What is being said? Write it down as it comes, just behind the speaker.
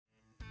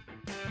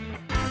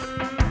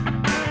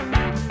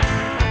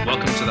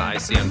Welcome to the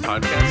ICN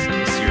podcast in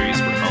the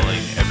series we're calling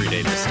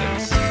Everyday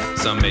Mystics.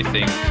 Some may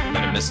think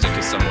that a mystic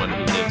is someone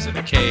who lives in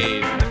a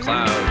cave, in the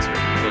clouds, or in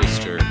a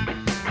cloister.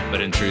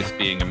 But in truth,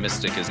 being a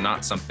mystic is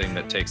not something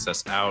that takes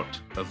us out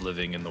of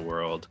living in the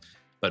world,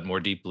 but more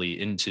deeply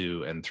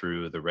into and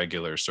through the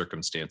regular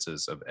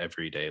circumstances of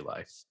everyday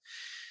life.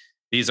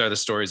 These are the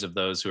stories of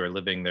those who are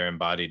living their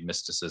embodied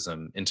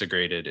mysticism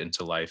integrated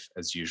into life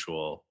as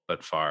usual,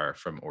 but far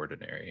from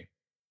ordinary.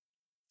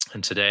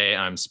 And today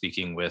I'm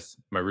speaking with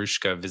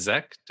Marushka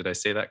Vizek. Did I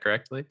say that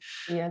correctly?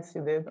 Yes,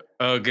 you did.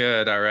 Oh,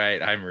 good. All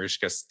right. Hi,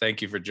 Marushka.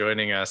 Thank you for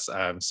joining us.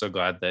 I'm so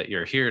glad that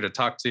you're here to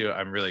talk to.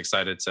 I'm really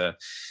excited to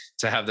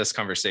have this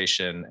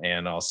conversation.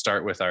 And I'll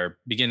start with our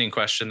beginning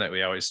question that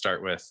we always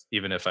start with,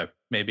 even if I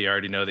maybe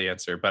already know the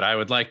answer. But I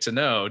would like to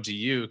know, do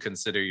you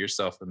consider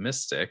yourself a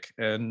mystic?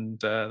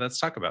 And let's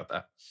talk about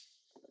that.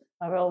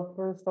 Well,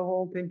 first of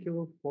all, thank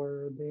you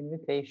for the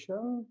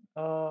invitation.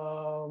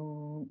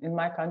 In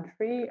my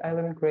country, I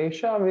live in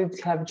Croatia. We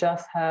have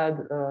just had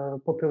a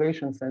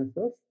population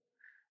census,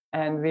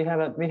 and we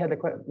had a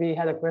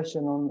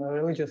question on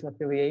religious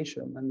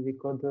affiliation, and we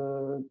could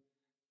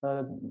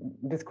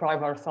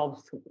describe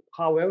ourselves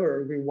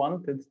however we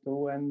wanted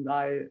to, and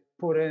I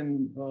put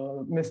in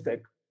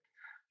mystic.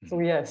 So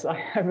yes,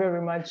 I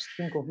very much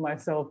think of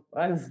myself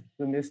as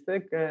the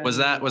mystic. And was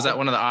that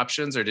one of the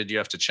options, or did you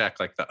have to check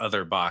like the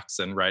other box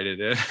and write it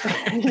in?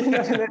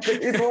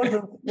 It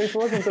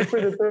wasn't a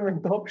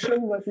predetermined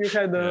option, but you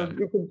had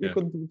you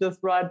could just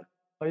write,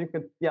 or you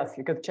could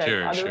check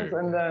others,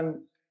 and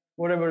then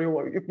whatever you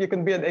want. You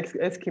can be an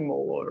Eskimo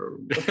or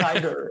a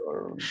tiger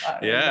or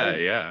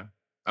yeah.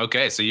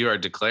 Okay, so you are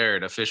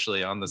declared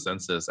officially on the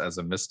census as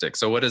a mystic.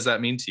 So what does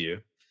that mean to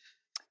you?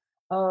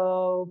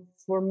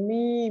 For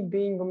me,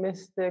 being a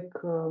mystic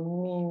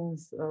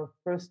means,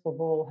 first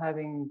of all,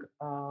 having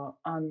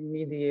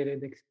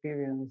unmediated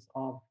experience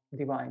of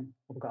divine,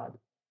 of God.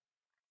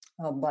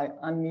 By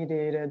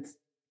unmediated,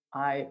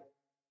 I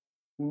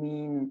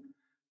mean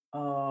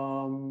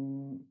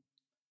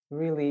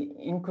really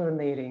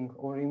incarnating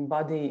or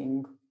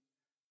embodying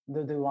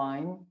the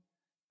divine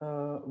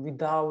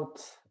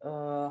without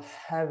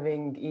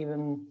having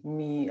even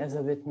me as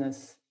a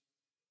witness.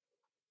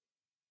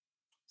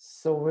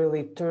 So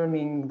really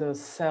turning the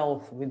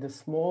self with a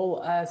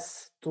small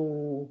s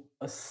to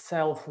a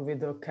self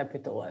with a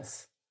capital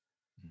S.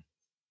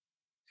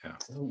 Yeah.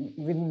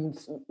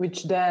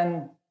 Which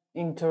then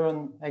in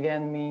turn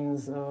again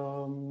means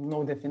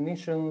no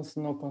definitions,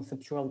 no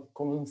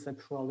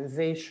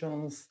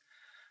conceptualizations,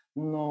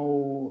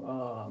 no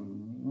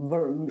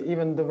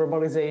even the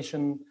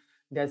verbalization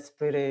gets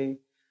pretty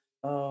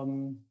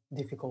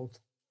difficult,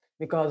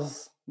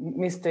 because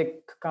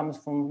mystic comes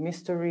from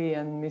mystery,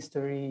 and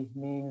mystery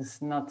means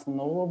not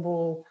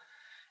knowable.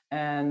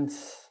 And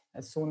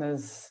as soon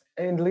as,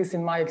 at least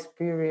in my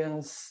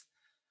experience,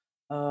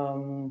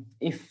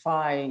 if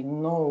I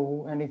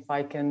know and if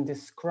I can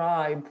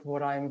describe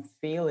what I'm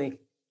feeling,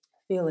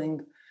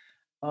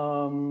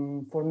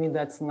 for me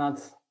that's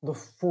not the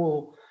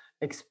full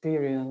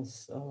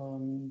experience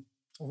of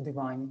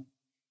divine.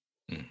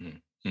 Mm-hmm.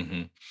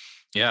 Mm-hmm.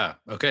 Yeah.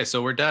 Okay.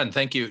 So we're done.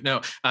 Thank you.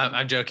 No,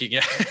 I'm joking.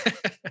 Yeah.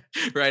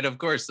 Right. Of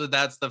course. So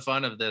that's the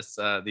fun of this,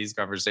 these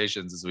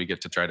conversations, is we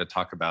get to try to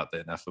talk about the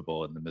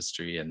ineffable and the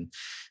mystery and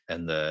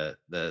the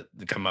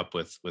come up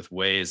with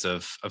ways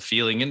of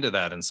feeling into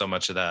that. And so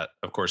much of that,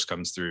 of course,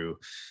 comes through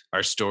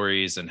our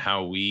stories and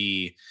how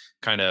we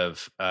kind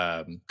of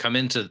come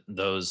into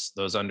those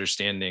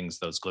understandings,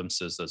 those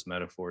glimpses, those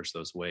metaphors,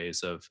 those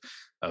ways of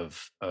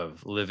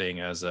living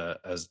as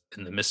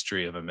in the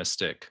mystery of a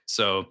mystic.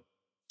 So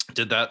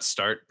did that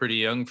start pretty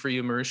young for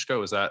you, Marushka?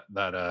 Was that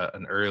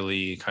an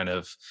early kind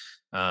of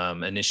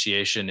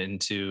initiation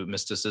into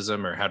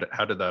mysticism, or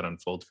how did that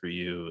unfold for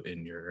you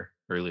in your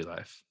early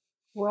life?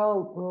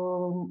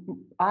 Well,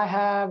 I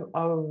have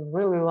a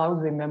really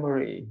lousy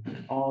memory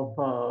of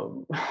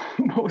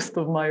most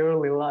of my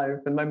early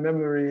life, and my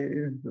memory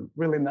is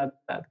really not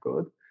that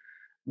good.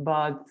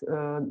 But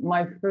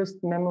my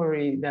first two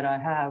memories that I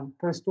have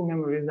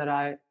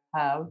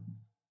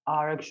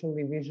are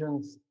actually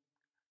visions,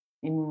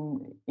 in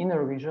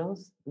inner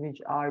visions,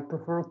 which I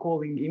prefer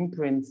calling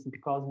imprints,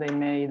 because they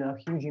made a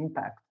huge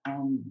impact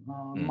on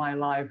my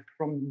life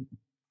from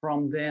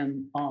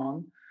then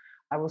on.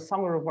 I was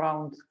somewhere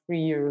around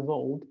 3 years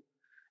old,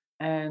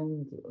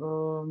 and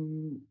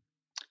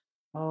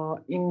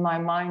in my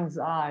mind's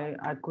eye,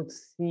 I could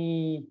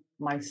see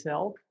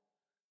myself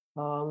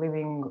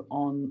living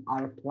on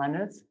our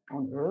planet,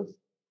 on Earth,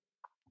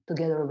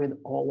 together with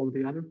all of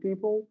the other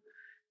people.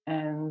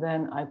 And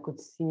then I could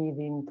see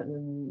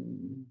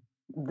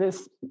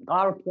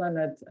our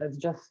planet as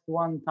just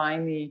one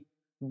tiny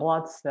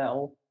blood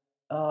cell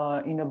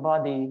in a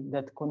body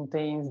that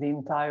contains the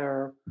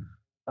entire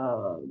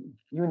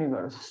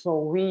universe.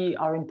 So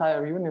our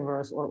entire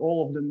universe, or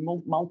all of the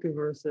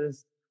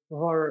multiverses,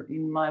 were,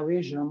 in my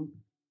vision,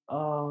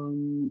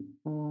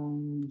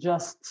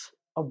 just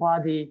a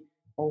body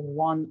of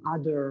one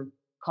other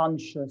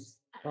conscious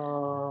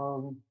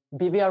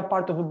we are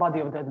part of the body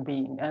of that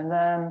being. And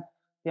then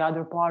the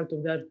other part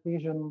of that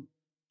vision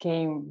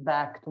came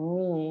back to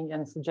me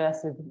and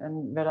suggested,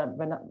 and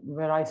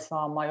where I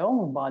saw my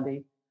own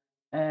body,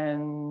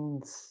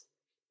 and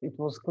it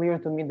was clear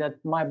to me that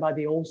my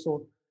body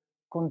also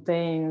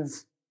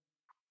contains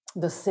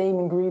the same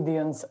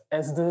ingredients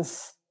as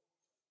this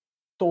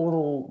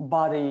total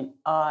body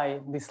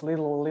this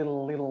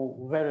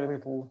little very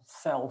little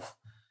self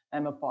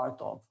am a part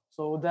of.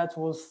 So that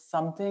was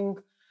something.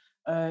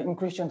 In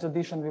Christian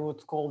tradition we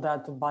would call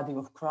that the body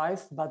of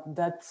Christ, but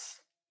that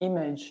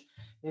image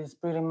is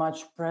pretty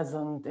much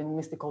present in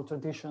mystical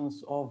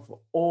traditions of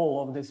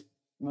all of this,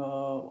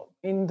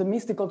 in the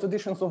mystical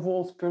traditions of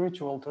all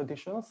spiritual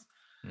traditions.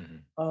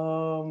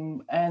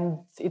 And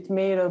it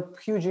made a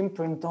huge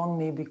imprint on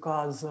me,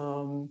 because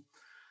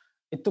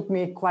it took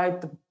me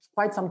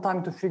quite some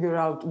time to figure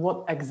out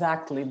what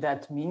exactly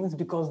that means,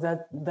 because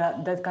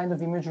that kind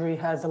of imagery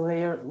has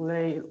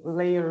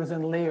layers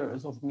and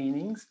layers of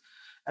meanings.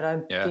 And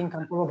I think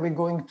I'm probably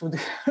going to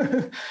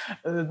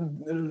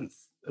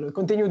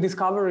continue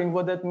discovering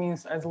what that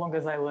means as long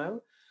as I live.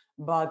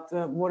 But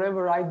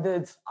whatever I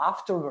did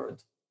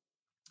afterwards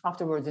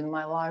in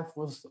my life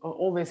was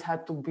always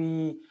had to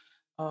be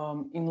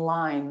in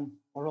line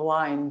or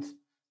aligned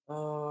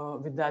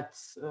with that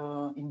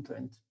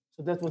imprint.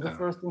 So that was the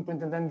first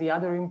imprint. And then the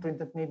other imprint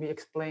that maybe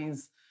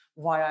explains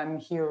why I'm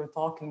here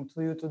talking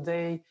to you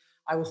today.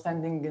 I was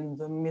standing in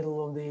the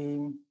middle of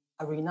the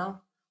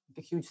arena,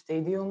 the huge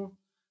stadium,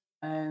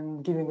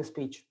 and giving a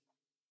speech.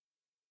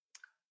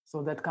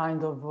 So that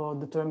kind of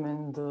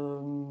determined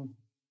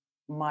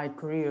my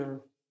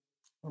career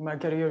or my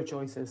career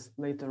choices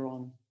later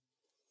on.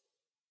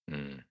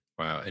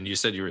 Wow. And you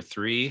said you were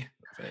 3?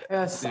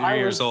 Yes, 3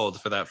 years old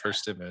for that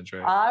first image,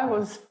 right? I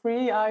was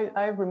 3.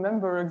 I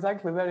remember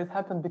exactly where it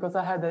happened, because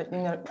I had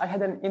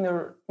an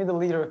inner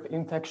middle ear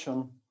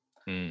infection.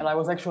 And I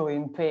was actually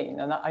in pain,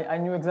 and I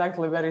knew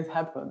exactly where it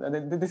happened.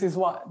 And this is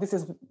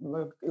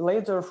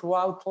later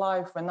throughout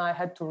life, when I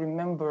had to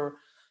remember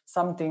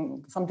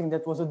something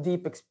that was a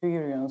deep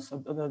experience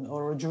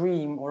or a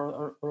dream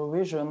or a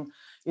vision.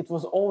 It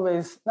was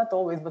not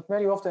always, but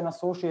very often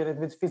associated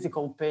with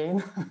physical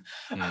pain,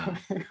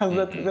 because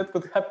that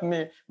could help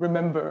me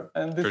remember.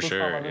 And this was how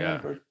I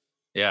remembered.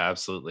 Yeah,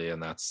 absolutely.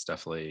 And that's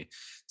definitely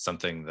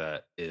something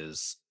that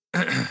is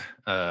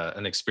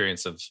an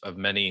experience of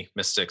many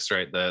mystics,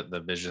 right?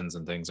 The visions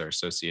and things are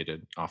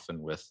associated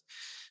often with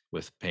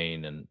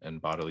pain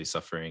and bodily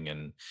suffering,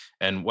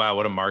 and wow,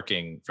 what a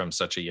marking from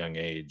such a young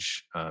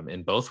age,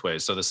 in both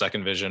ways. So the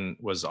second vision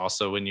was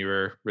also when you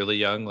were really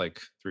young,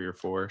 like 3 or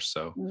 4.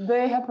 So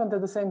they happened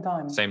at the same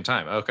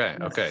time. Okay.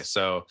 Yes. Okay.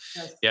 So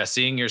yeah,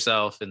 seeing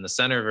yourself in the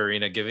center of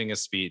arena giving a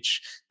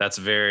speech, that's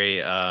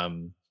very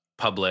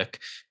public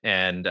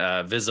and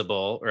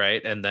visible,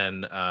 right? And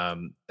then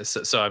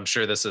so I'm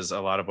sure this is a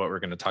lot of what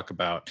we're going to talk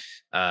about,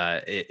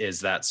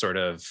 is that sort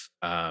of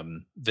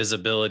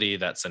visibility,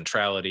 that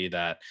centrality,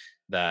 that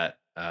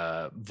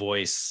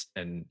voice,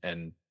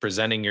 and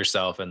presenting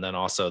yourself, and then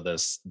also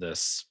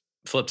this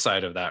flip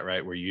side of that,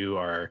 right, where you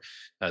are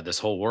this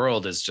whole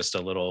world is just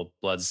a little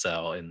blood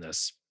cell in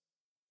this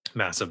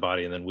massive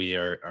body, and then we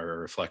are a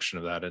reflection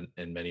of that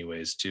in many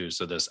ways too.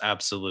 So this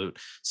absolute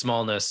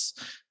smallness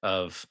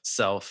of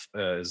self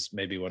is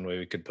maybe one way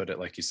we could put it,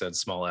 like you said,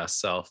 small s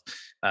self,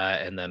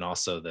 and then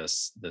also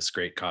this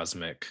great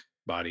cosmic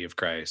body of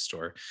Christ,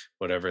 or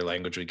whatever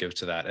language we give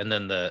to that, and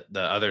then the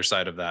other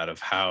side of that, of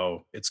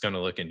how it's going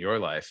to look in your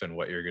life and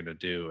what you're going to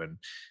do. And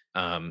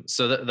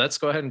so let's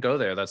go ahead and go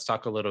there. Let's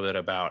talk a little bit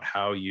about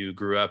how you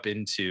grew up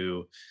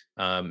into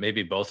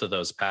maybe both of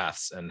those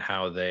paths, and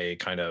how they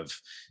kind of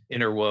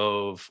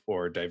interwove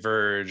or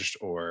diverged,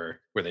 or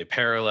were they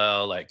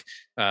parallel? Like,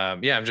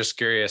 yeah, I'm just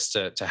curious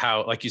to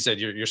how, like you said,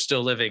 you're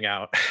still living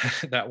out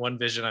that one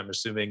vision. I'm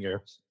assuming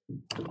you're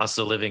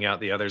also living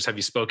out the others. Have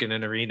you spoken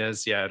in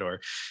arenas yet?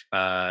 Or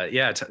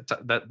yeah,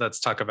 let's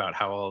talk about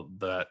how all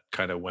that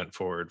kind of went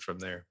forward from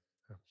there.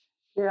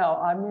 Yeah,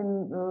 I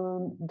mean,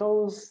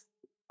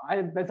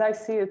 as I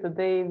see it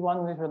today,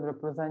 one vision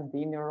represents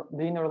the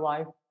inner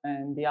life,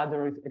 and the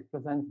other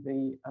represents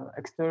the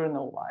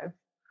external life.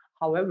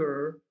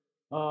 However,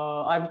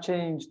 I've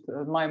changed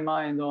my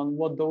mind on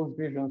what those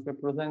visions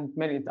represent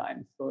many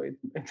times. So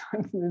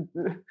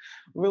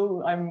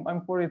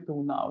I'm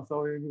 42 now,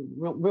 so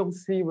we'll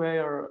see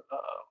where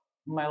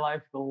my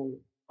life will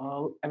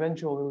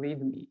eventually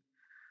lead me.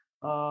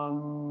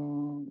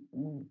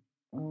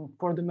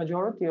 For the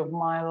majority of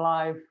my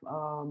life,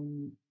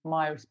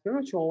 my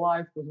spiritual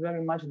life was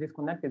very much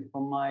disconnected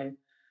from my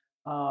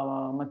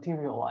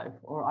material life,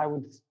 or I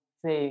would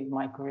say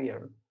my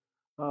career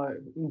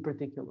in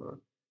particular.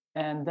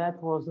 And that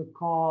was a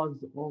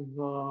cause of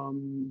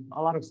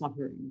a lot of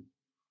suffering,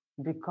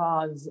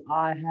 because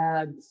I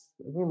had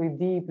really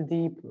deep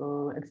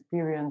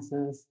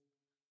experiences,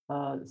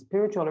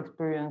 spiritual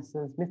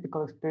experiences,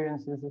 mystical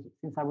experiences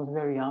since I was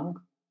very young.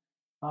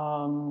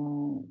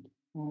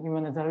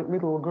 Even as a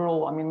little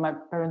girl, I mean, my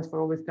parents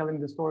were always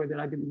telling the story that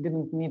I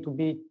didn't need to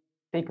be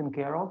taken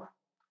care of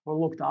or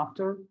looked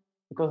after.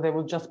 because they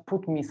would just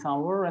put me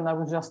somewhere and I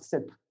would just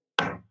sit.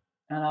 And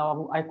I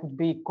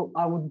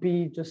would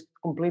be just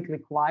completely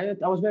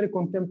quiet. I was very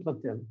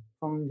contemplative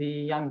from the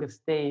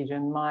youngest stage,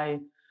 and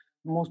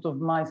most of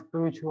my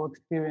spiritual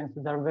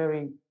experiences are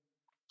very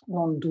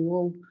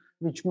non-dual,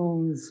 which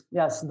means,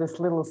 yes, this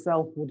little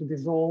self would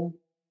dissolve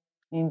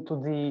into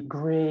the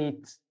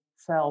great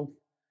self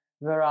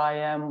where I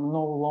am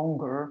no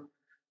longer.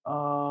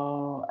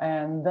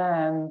 And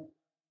then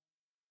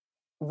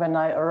when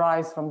I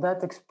arise from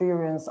that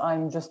experience,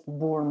 I'm just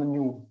born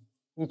anew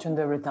each and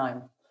every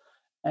time.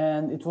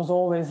 And it was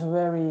always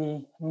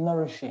very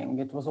nourishing.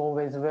 It was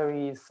always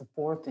very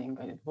supporting.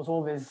 It was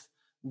always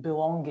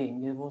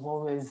belonging. It was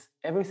always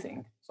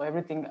everything. So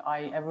everything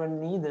I ever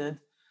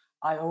needed,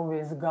 I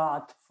always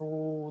got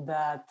through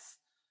that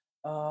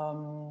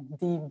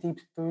deep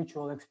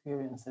spiritual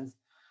experiences.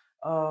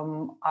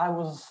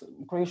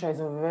 Croatia is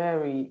a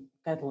very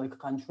Catholic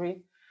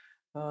country.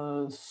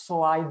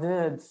 So I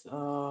did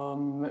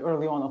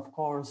early on, of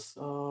course,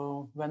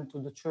 went to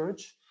the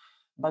church,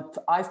 but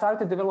I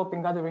started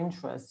developing other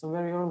interests. So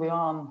very early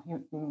on,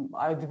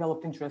 I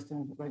developed interest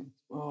in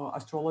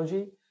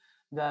astrology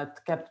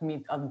that kept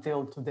me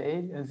until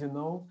today, as you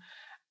know.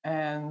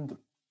 And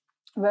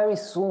very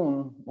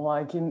soon,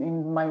 like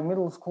in my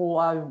middle school,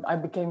 I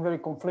became very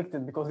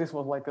conflicted because this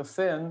was like a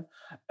sin.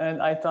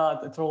 And I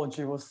thought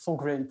astrology was so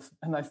great.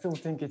 And I still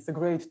think it's a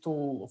great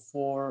tool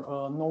for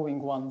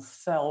knowing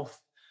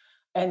oneself.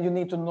 And you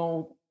need to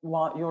know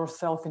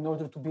yourself in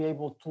order to be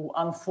able to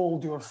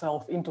unfold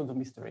yourself into the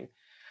mystery.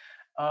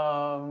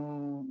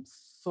 When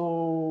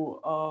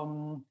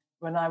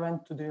I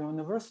went to the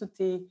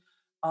university,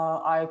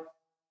 I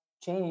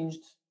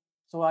changed.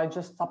 So I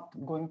just stopped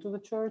going to the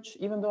church,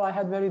 even though I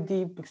had very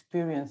deep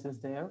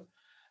experiences there.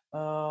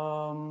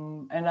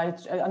 And I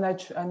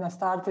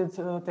started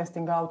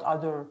testing out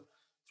other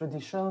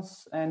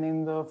traditions. And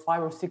in the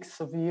 5 or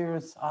 6 of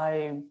years,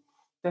 I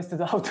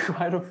tested out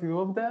quite a few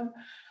of them.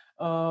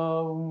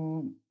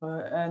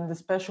 And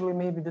especially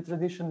maybe the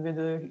tradition with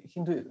the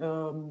Hindu,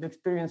 the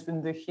experience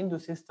with the Hindu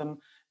system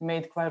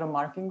made quite a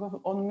marking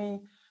on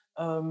me.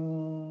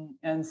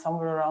 And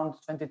somewhere around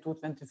 22,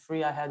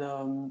 23, I had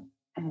a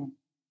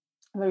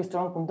very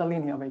strong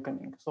Kundalini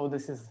awakening. So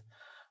this is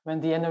when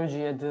the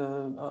energy at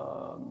the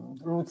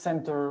root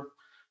center,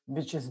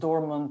 which is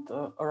dormant,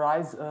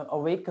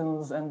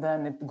 awakens, and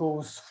then it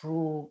goes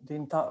through the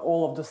entire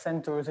all of the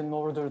centers in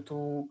order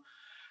to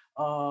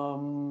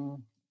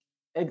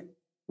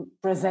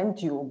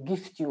present you,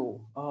 gift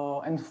you,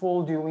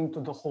 enfold you into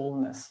the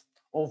wholeness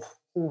of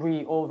who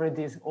we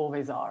already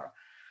always are.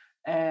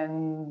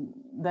 And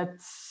that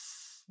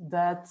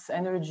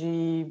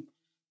energy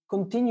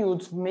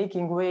continued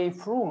making way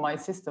through my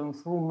system,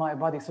 through my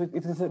body. So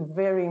it is a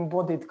very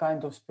embodied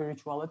kind of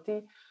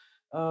spirituality.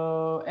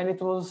 And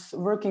it was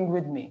working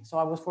with me. So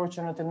I was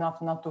fortunate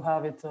enough not to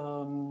have it.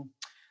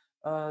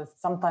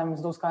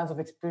 Sometimes those kinds of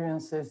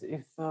experiences,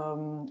 if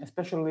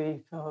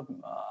especially if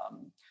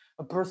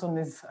a person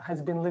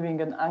has been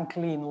living an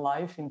unclean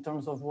life in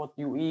terms of what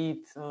you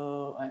eat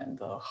and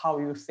how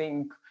you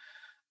think,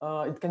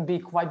 it can be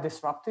quite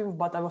disruptive.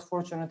 But I was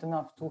fortunate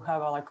enough to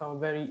have a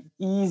very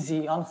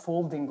easy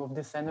unfolding of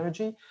this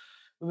energy,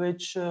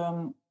 which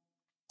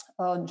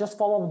just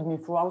followed me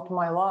throughout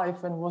my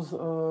life and was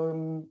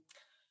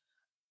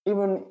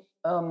even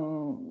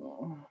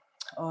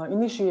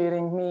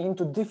initiating me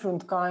into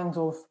different kinds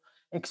of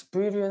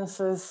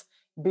experiences,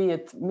 be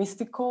it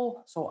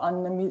mystical, so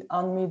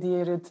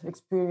unmediated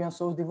experience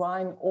of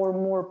divine, or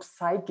more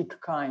psychic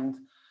kind,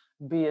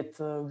 be it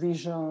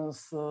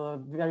visions,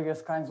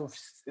 various kinds of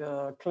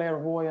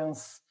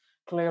clairvoyance,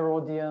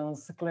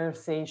 clairaudience,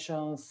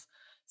 clairsations,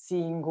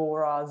 seeing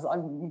auras,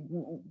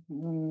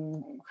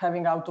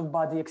 having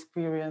out-of-body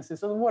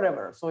experiences, or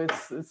whatever. So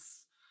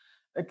it's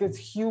like a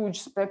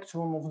huge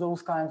spectrum of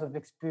those kinds of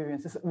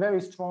experiences.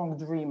 Very strong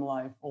dream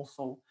life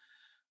also.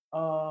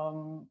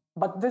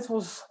 But this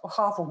was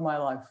half of my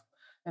life.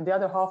 And the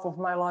other half of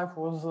my life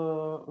was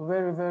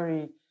very,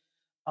 very,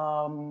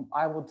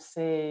 I would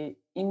say,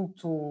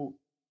 into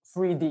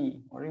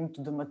 3D or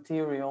into the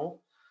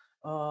material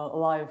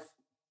life,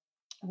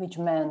 which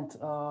meant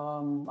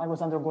I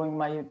was undergoing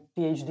my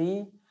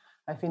PhD.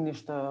 I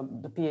finished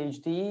the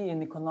PhD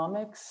in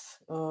economics.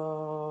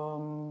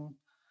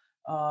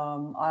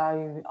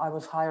 I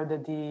was hired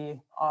at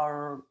in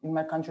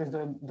my country is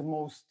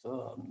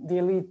the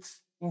elite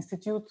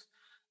institute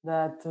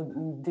that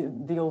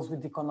deals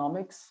with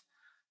economics,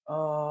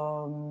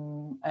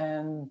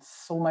 and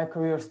so my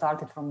career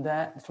started from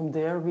there.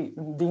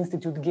 The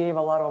institute gave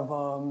a lot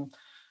of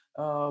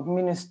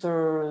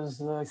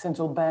ministers,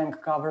 central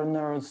bank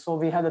governors. So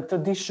we had a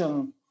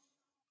tradition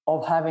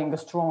of having a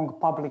strong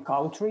public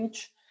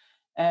outreach.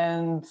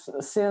 And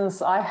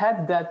since I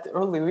had that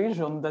early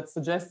vision that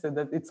suggested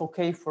that it's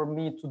okay for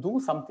me to do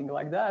something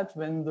like that,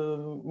 when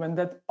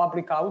that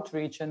public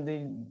outreach and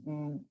the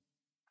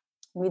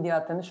media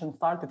attention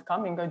started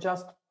coming, I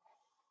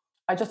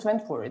just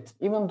went for it,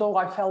 even though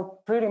I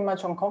felt pretty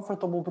much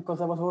uncomfortable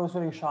because I was always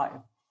very shy.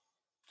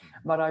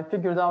 Mhm. But I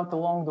figured out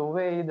along the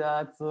way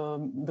that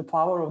the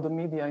power of the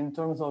media in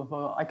terms of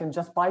I can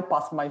just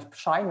bypass my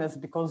shyness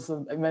because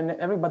when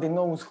everybody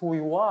knows who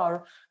you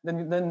are,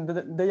 then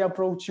they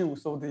approach you.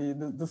 So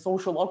the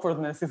social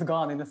awkwardness is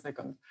gone in a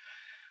second.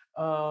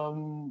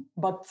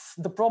 But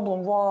the problem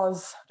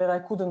was that I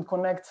couldn't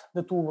connect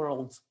the two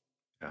worlds.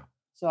 Yeah.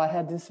 So I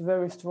had this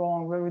very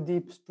strong, very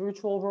deep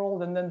spiritual world,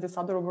 and then this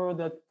other world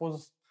that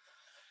was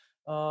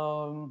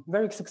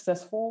very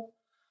successful.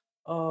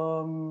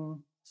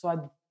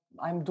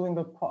 I'm doing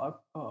a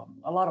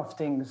lot of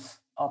things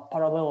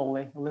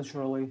parallelly,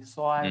 literally.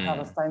 So I have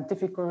a Mm.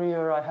 scientific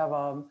career.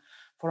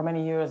 For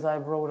many years, I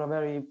wrote a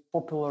very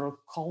popular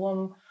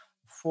column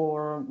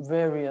for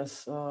various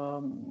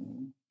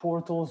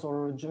portals or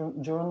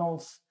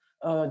journals,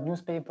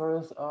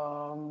 newspapers.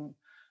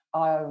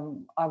 I,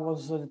 I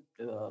was a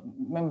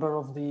member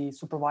of the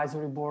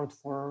supervisory board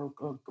for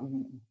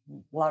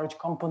large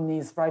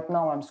companies. Right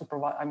now,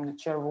 I'm the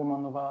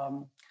chairwoman of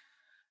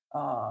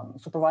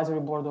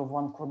supervisory board of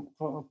one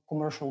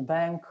commercial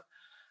bank.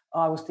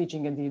 I was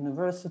teaching at the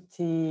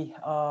university.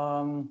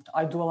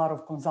 I do a lot of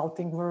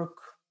consulting work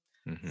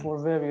Mhm. for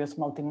various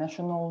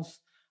multinationals.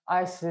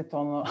 I sit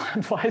on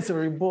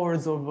advisory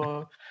boards of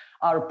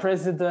our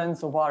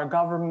presidents, of our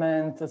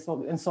government,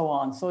 and so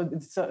on. So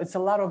it's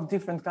a lot of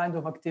different kind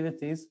of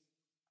activities.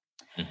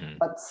 Mhm.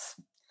 But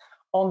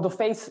on the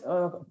face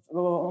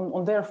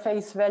on their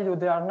face value,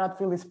 they are not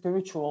really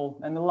spiritual,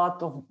 and a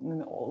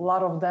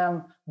lot of them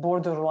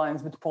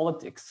borderlines with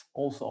politics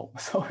also.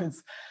 So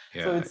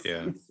Yeah,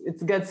 yeah. it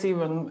gets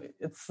even.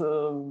 It's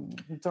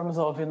in terms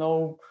of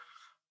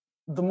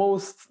the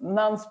most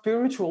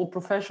non-spiritual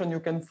profession you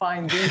can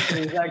find these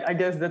days. I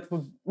guess that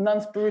would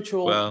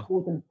non-spiritual, Well,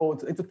 quote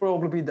unquote. It would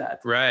probably be that.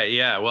 right.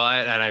 Yeah. Well,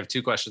 and I have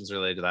two questions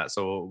related to that.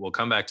 So we'll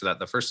come back to that.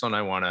 The first one,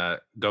 I want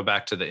to go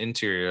back to the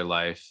interior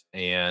life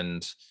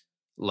and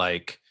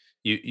like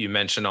you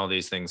mentioned all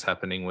these things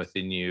happening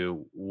within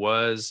you.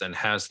 Was and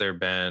has there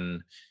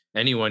been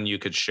anyone you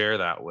could share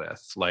that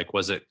with? Like,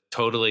 was it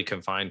totally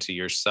confined to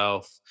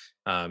yourself?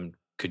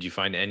 Could you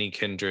find any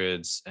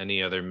kindreds,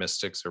 any other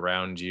mystics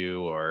around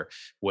you, or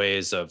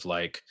ways of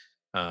like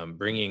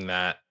bringing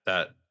that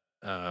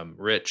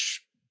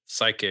rich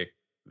psychic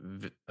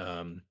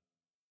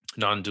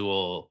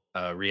non-dual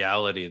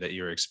reality that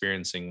you're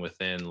experiencing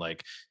within,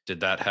 like did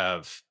that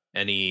have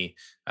any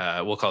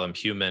we'll call them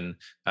human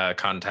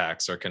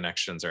contacts or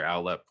connections or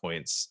outlet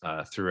points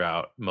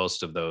throughout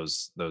most of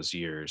those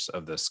years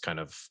of this kind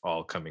of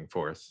all coming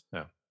forth?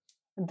 Yeah.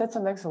 That's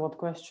an excellent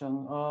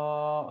question.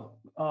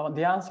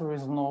 The answer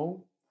is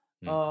no,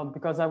 Mm,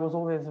 because I was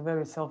always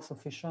very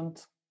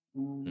self-sufficient,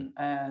 mm,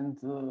 and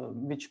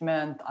which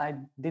meant I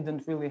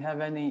didn't really have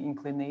any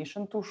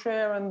inclination to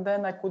share, and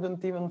then I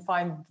couldn't even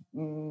find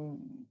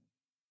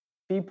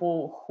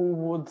people who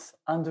would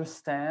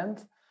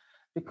understand,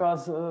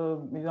 because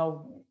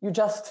you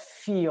just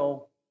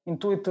feel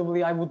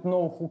intuitively. I would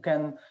know who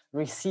can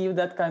receive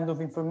that kind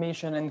of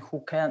information and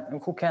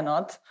who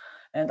cannot.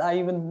 And I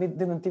even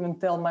didn't even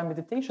tell my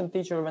meditation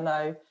teacher when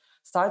I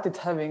started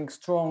having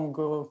strong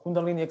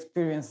kundalini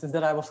experiences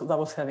that I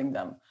was having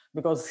them,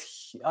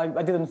 because I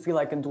didn't feel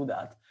I can do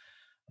that.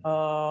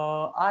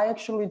 I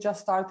actually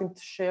just started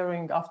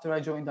sharing after I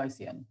joined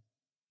ICN.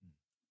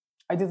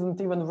 I didn't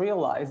even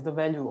realize the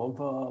value of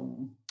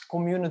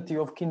community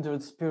of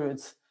kindred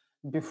spirits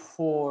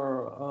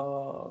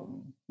before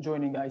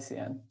joining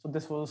ICN. So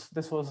this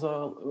was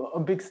a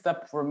big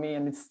step for me,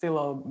 and it's still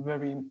a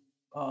very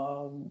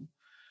um,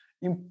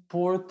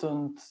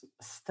 important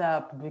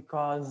step,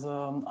 because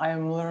I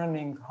am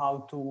learning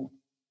how to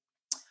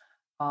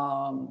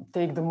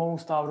take the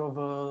most out of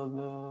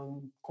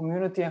the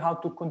community, and how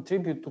to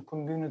contribute to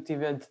community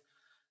with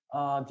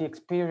the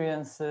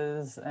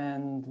experiences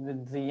and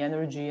with the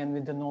energy and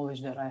with the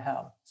knowledge that I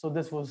have. So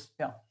this was,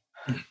 yeah.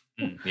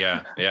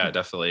 Yeah, yeah,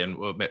 definitely. And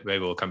maybe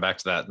we'll come back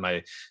to that.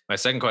 My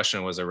second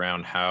question was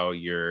around how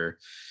you're,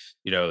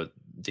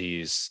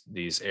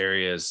 these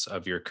areas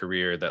of your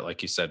career that,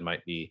 like you said,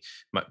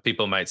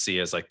 people might see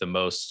as like the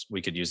most,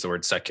 we could use the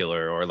word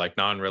secular or like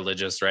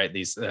non-religious, right?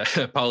 These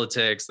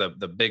politics,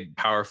 the big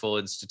powerful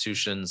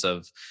institutions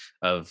of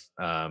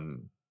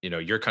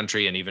your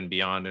country and even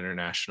beyond,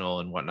 international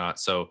and whatnot.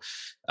 So,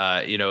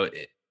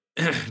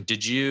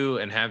 did you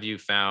and have you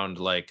found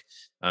like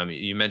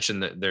you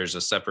mentioned that there's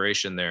a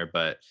separation there,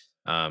 but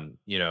in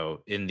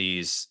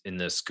this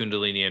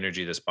kundalini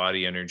energy, this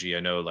body energy, I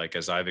know, like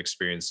as I've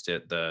experienced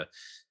it,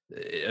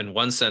 in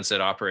one sense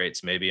it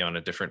operates maybe on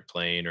a different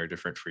plane or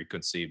different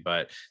frequency,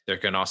 but there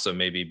can also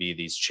maybe be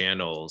these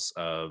channels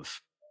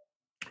of,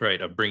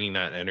 right, of bringing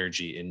that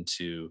energy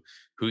into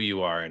who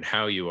you are and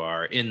how you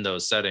are in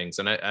those settings.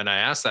 And I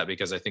ask that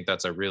because I think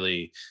that's a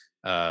really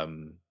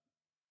um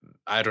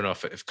I don't know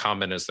if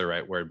common is the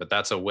right word, but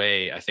that's a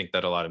way I think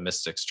that a lot of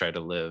mystics try to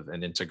live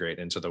and integrate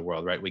into the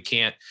world, right? We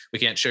can't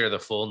share the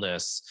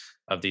fullness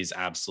of these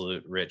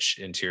absolute rich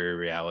interior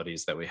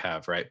realities that we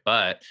have, right?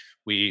 But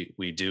we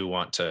do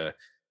want to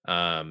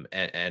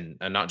and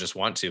not just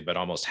want to, but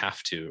almost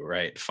have to,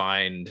 right?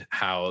 Find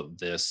how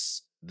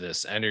this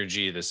this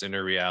energy, this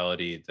inner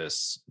reality,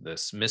 this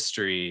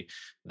mystery,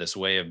 this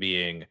way of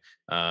being,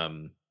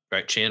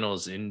 right,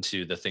 channels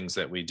into the things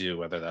that we do,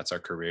 whether that's our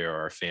career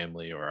or our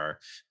family or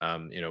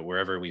our,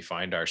 wherever we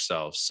find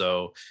ourselves.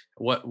 So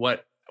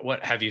what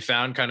have you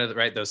found, kind of,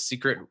 right, those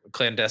secret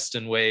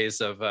clandestine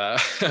ways of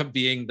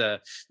being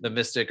the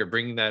mystic, or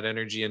bringing that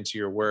energy into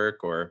your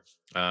work, or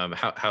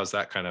how's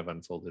that kind of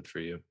unfolded for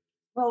you?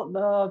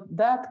 Well,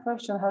 that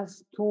question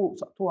has two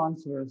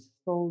answers.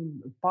 So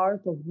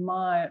part of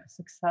my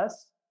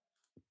success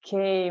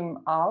came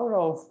out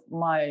of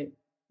my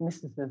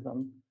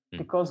mysticism, Mm,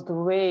 because the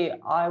way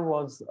I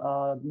was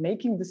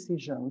making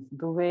decisions,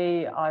 the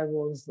way I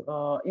was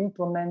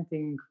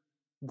implementing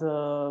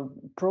the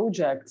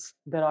projects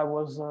that I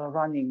was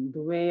running,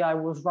 the way I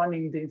was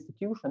running the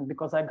institution,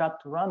 because I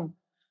got to run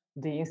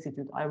the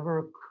institute I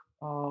work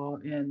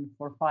in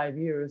for 5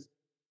 years.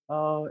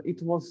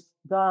 It was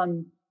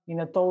done in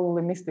a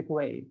totally mystic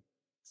way.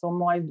 So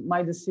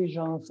my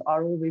decisions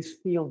are always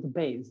field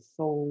based.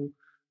 So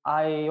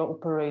I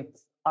operate.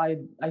 I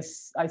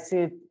see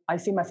it. I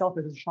see myself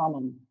as a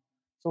shaman.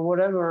 So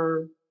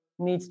whatever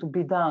needs to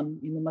be done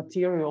in the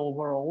material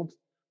world,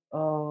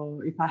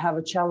 if I have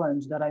a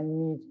challenge that I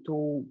need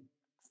to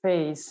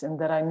face and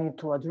that I need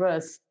to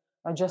address,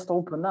 I just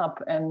open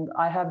up and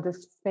I have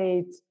this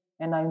faith,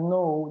 and I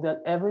know that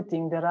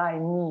everything that I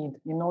need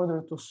in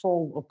order to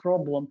solve a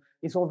problem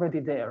is already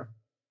there.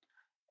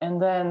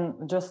 And then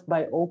just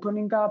by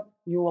opening up,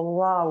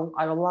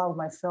 I allow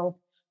myself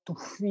to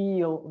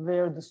feel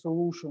where the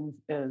solution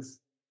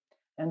is.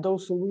 And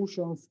those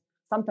solutions,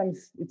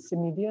 sometimes it's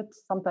immediate,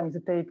 sometimes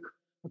it take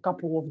a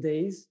couple of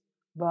days,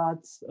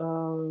 but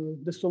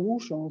the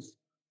solutions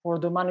for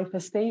the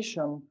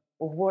manifestation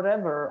of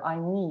whatever I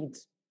need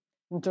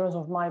in terms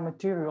of my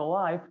material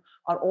life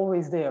are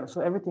always there.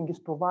 So everything is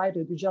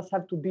provided. You just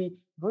have to be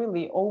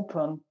really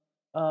open,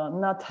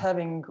 not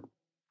having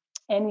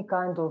any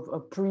kind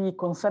of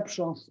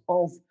preconceptions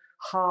of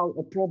how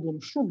a problem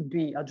should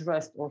be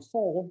addressed or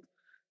solved.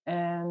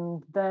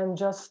 And then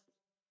just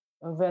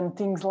when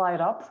things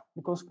light up,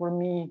 because for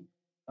me,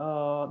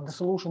 the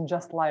solution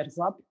just lights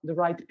up, the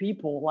right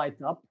people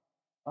light up.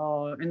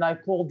 And I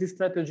call this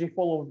strategy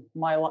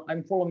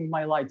I'm following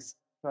my light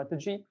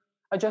strategy.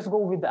 I just go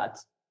with that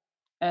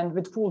and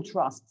with full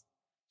trust.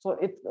 So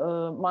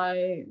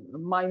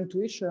my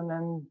intuition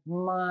and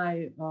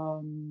my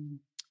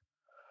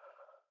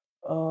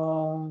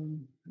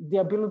the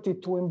ability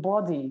to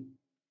embody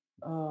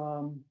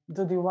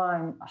the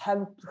divine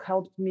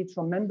helped me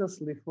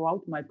tremendously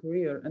throughout my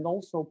career. And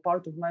also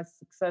part of my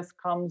success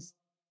comes,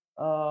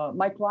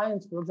 my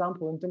clients, for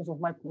example, in terms of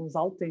my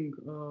consulting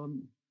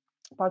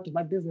part of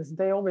my business,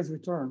 they always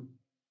return.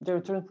 They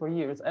return for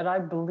years. And I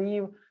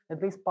believe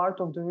at least part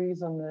of the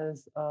reason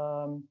is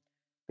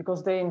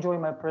because they enjoy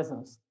my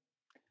presence.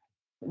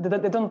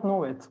 They don't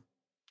know it,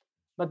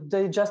 but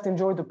they just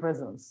enjoy the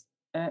presence.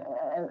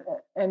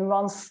 And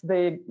once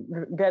they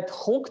get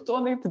hooked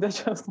on it, they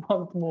just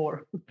want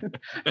more.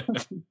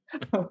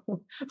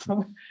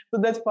 so,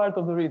 that's part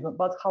of the reason.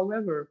 But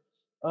however,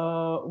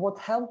 what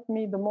helped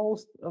me the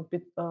most a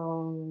bit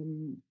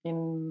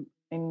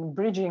in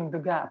bridging the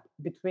gap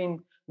between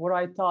what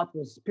I thought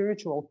was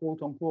spiritual,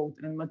 quote unquote,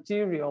 and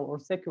material or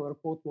secular,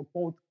 quote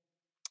unquote,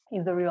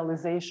 is the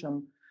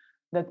realization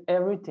that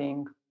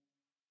everything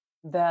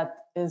that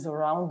is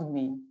around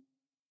me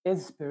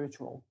is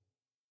spiritual,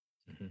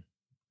 mhm,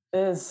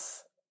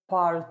 is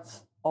part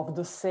of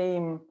the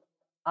same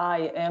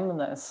I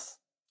amness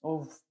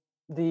of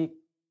the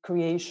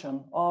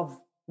creation of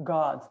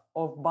God,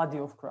 of body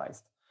of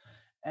Christ.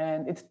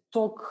 And it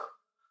took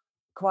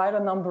quite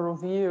a number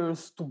of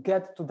years to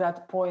get to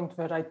that point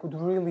where I could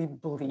really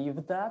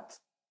believe that.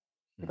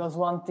 Because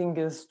one thing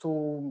is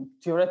to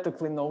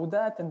theoretically know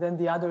that, and then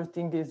the other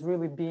thing is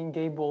really being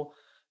able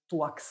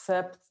to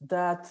accept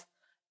that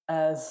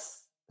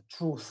as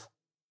truth.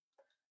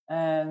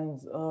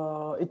 And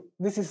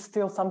this is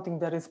still something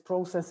that is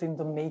process in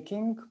the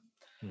making,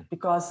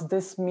 because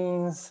this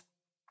means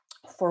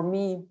for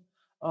me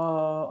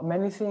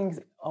many things,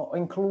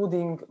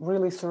 including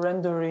really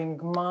surrendering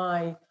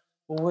my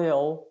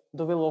will,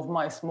 the will of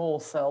my small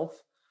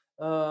self,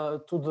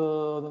 to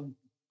the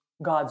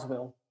God's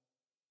will.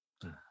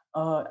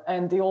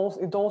 And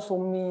it also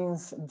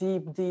means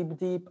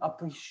deep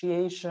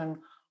appreciation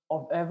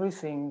of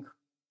everything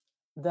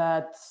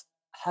that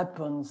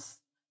happens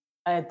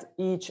at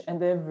each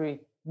and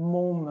every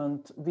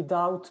moment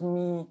without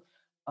me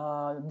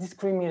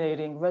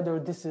discriminating whether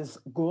this is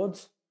good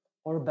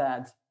or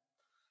bad.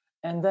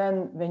 And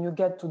then when you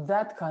get to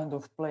that kind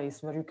of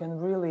place where you can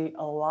really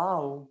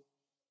allow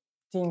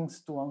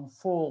things to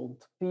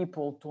unfold,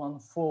 people to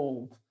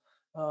unfold,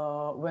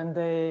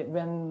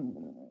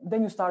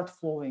 then you start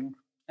flowing,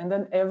 and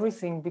then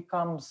everything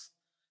becomes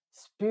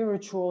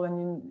spiritual,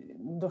 and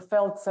the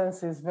felt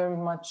sense is very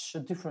much a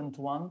different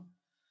one.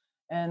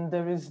 And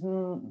there is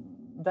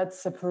that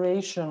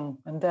separation,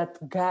 and that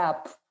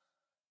gap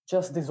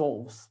just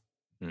dissolves.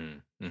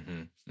 mm,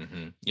 mhm,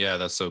 mhm. Yeah,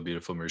 that's so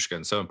beautiful, Mariska,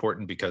 and so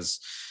important, because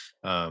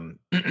In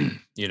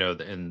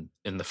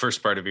the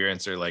first part of your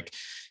answer, like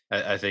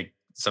I think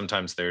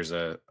sometimes there's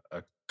a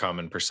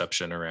common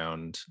perception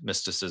around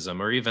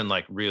mysticism or even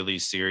like really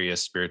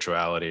serious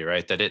spirituality,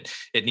 right? That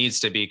it needs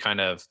to be kind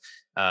of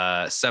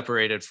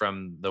separated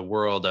from the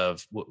world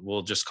of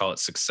we'll just call it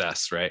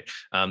success, right?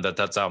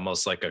 That's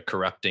almost like a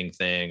corrupting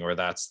thing, or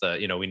that's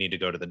we need to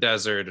go to the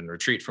desert and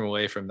retreat from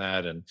away from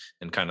that, and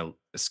kind of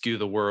eschew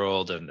the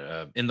world and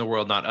in the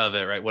world, not of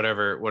it, right?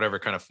 Whatever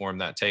kind of form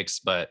that takes.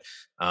 But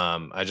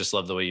I just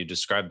love the way you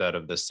described that,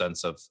 of this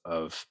sense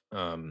of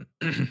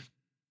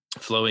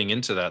flowing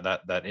into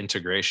that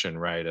integration,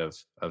 right, of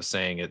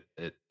saying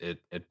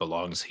it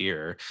belongs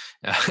here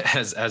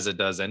as it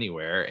does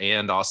anywhere,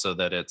 and also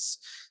that it's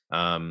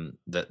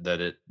that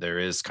it there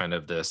is kind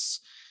of this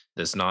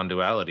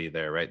non-duality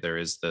there, right? There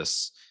is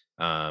this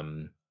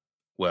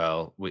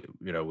well,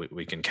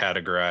 we can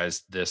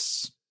categorize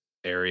this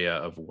area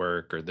of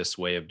work or this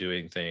way of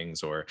doing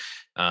things, or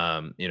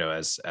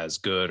as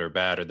good or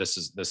bad, or this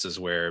is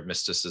where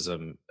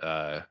mysticism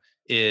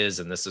is,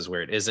 and this is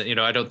where it isn't.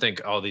 I don't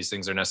think all these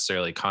things are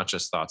necessarily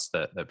conscious thoughts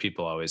that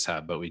people always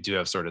have, but we do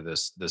have sort of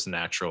this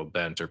natural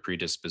bent or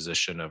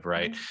predisposition of,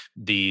 right, Mhm.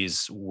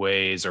 these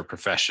ways or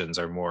professions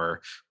are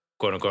more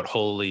quote unquote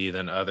holy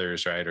than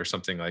others, right, or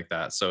something like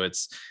that. So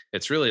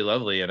it's really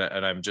lovely,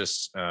 and I'm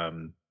just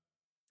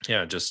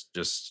yeah,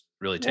 just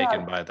really taken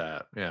Yeah, by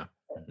that. Yeah.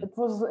 Mhm.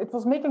 it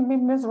was making me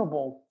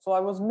miserable. So I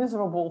was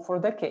miserable for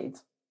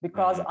decades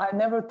because Mhm. I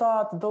never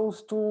thought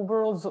those two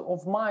worlds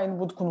of mine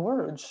would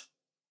converge.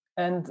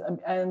 And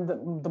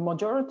the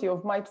majority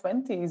of my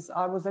 20s,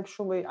 I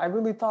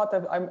really thought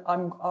that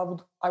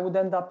I would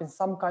end up in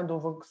some kind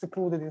of a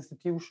secluded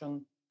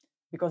institution,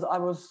 because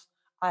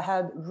I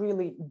had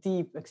really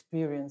deep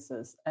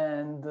experiences.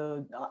 And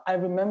I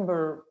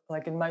remember,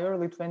 like, in my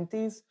early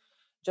 20s,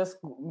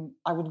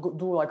 I would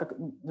do like a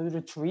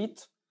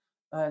retreat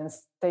and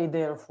stay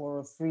there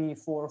for 3,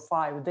 4,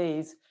 5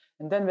 days.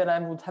 And then when I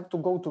would have to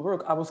go to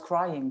work, I was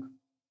crying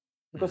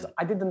because Mhm.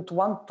 I didn't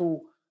want to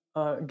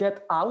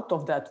get out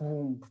of that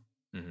womb.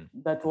 Mhm.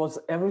 That was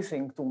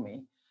everything to me.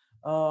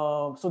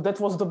 So that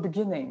was the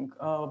beginning.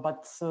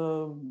 But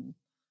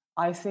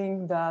I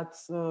think that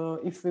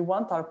if we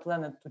want our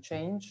planet to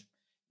change,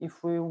 if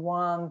we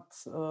want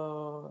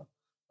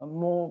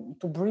more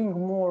to bring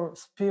more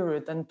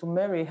spirit and to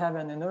marry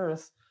heaven and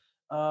earth,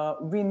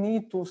 we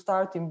need to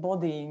start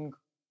embodying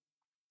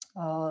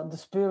the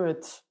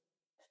spirit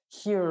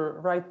here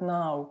right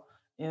now,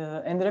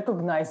 and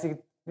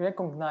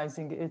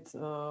recognizing it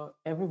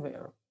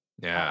everywhere.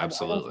 Yeah, I don't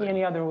see absolutely.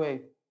 any other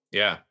way.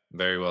 Yeah,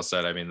 very well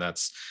said. I mean,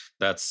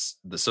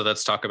 so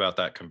let's talk about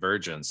that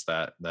convergence,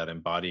 that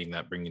embodying,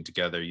 that bringing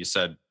together. You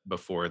said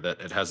before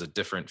that it has a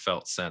different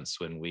felt sense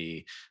when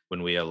we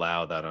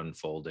allow that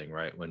unfolding,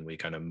 right? When we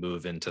kind of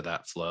move into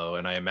that flow.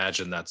 And I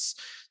imagine that's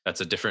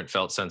a different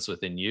felt sense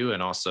within you,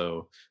 and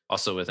also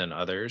within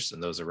others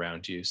and those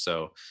around you.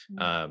 So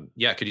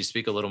yeah, could you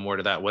speak a little more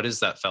to that? What is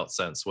that felt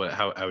sense?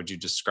 How would you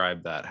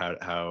describe that?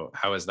 How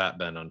has that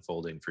been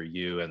unfolding for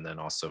you, and then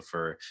also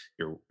for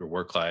your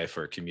work life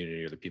or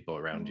community or the people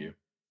around Mhm. you?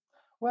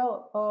 Well,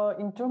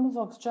 in terms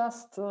of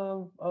just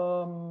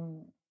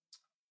um,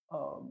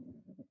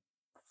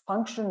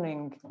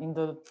 functioning in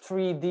the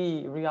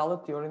 3D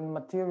reality or in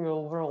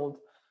material world,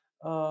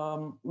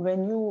 when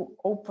you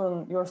open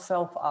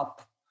yourself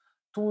up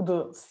to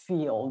the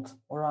field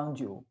around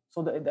you,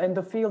 and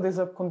the field is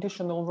a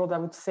conditional word, I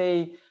would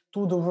say,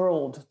 to the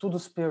world, to the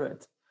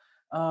spirit.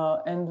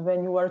 And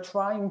when you are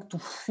trying to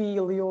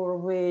feel your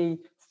way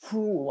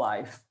through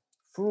life,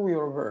 through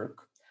your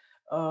work,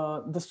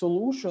 the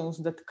solutions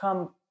that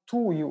come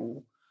to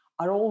you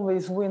are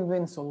always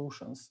win-win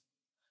solutions.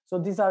 So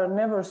these are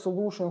never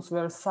solutions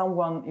where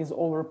someone is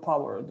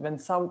overpowered,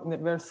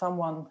 where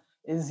someone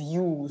is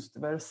used,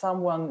 where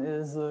someone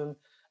is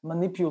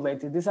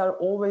manipulated. These are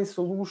always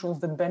solutions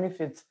that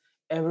benefit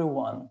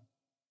everyone.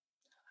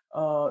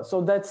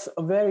 So that's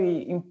a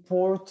very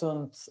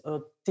important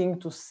thing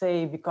to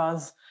say,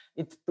 because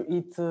it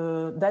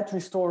that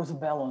restores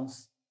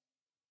balance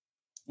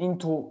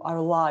into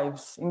our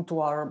lives, into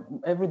our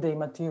everyday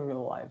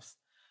material lives.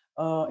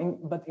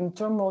 But in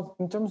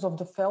terms of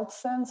the felt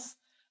sense,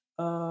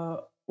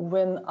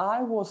 when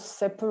I was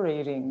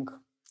separating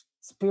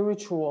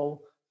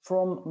spiritual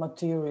from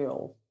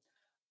material,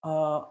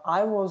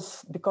 I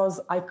was because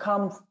I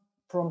come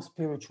from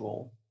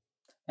spiritual,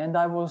 and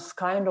I was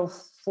kind of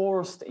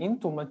forced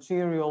into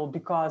material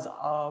because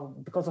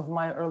of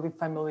my early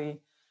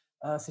family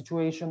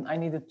situation. I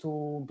needed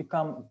to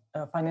become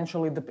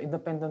financially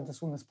independent as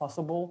soon as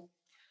possible.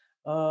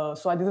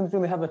 So I didn't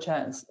really have a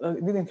chance.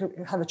 Didn't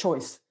have a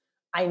choice.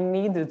 I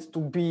needed to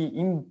be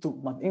in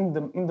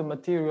the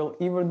material,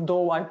 even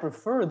though I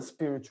preferred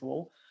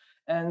spiritual.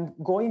 And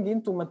going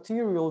into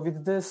material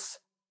with this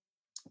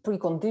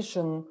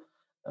precondition,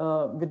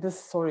 with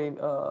this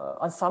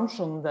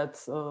assumption that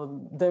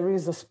there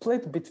is a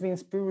split between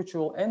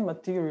spiritual and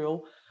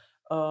material,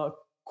 uh,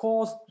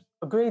 caused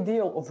a great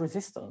deal of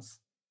resistance.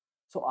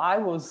 So I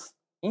was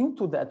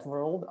into that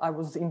world, I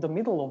was in the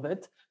middle of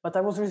it, but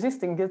I was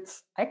resisting it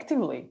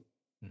actively.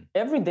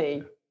 every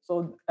day.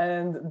 So,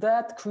 and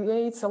that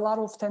creates a lot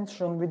of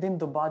tension within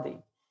the body.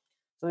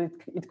 So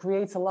it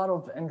creates a lot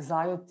of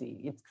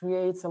anxiety. It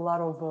creates a lot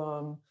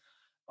of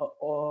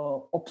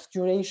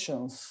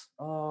obscurations.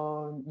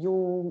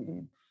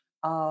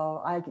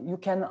 I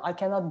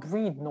cannot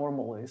breathe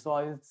normally.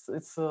 So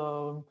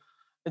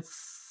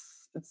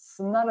it's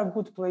not a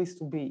good place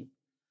to be.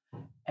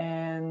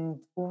 And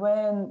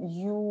when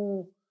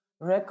you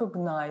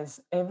recognize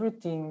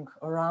everything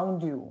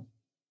around you,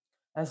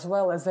 as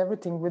well as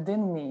everything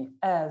within me,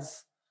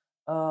 as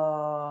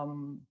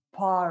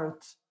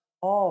part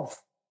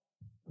of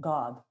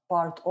God,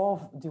 part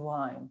of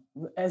divine,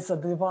 as a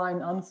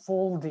divine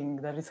unfolding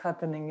that is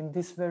happening in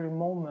this very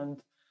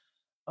moment,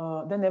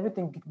 then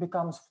everything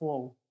becomes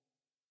flow.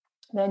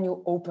 Then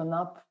you open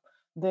up,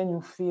 then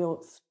you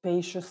feel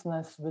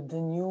spaciousness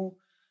within you.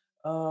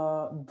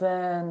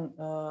 Then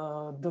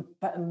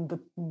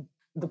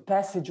the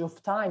passage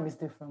of time is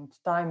different.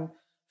 Time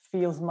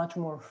feels much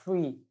more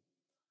free.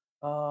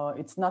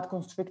 It's not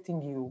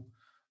constricting you.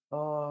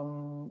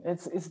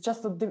 It's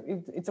just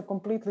it's a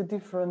completely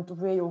different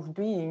way of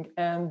being.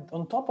 And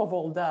on top of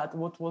all that,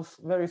 what was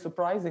very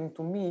surprising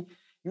to me,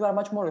 you are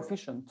much more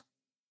efficient.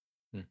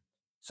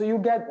 So you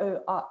get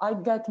I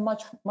get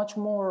much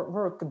more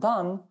work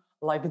done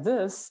like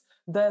this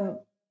than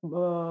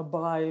the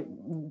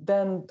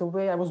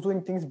way I was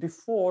doing things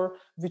before,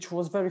 which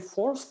was very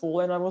forceful,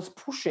 and I was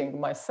pushing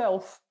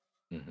myself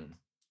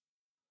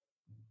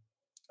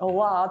a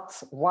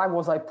lot. Why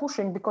was I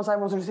pushing? Because I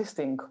was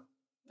resisting.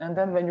 And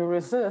then when you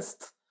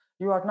resist,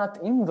 you are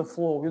not in the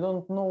flow. You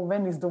don't know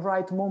when is the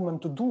right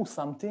moment to do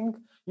something.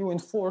 You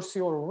enforce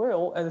your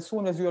will, and as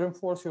soon as you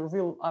enforce your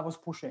will, I was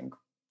pushing.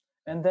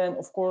 And then,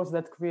 of course,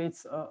 that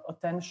creates a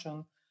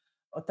tension.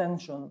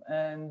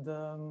 And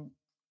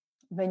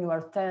when you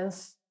are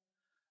tense,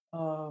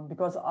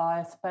 because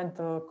I spent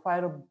I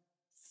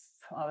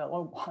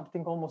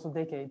think almost a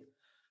decade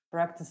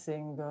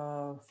practicing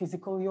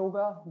physical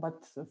yoga,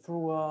 but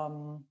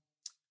through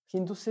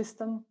Hindu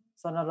system,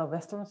 so not a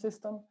Western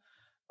system.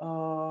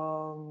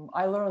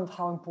 I learned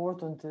how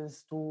important it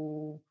is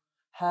to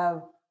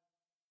have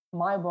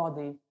my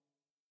body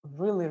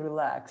really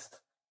relaxed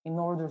in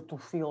order to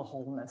feel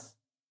wholeness,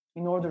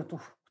 in order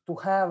to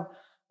have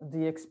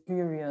the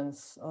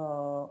experience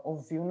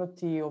of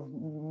unity, of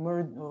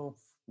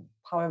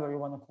however you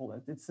want to call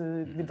it. It's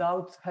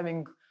without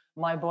having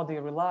my body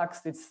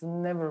relaxed, it's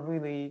never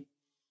really,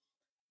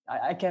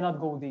 I cannot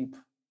go deep.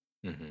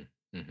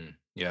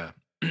 Yeah.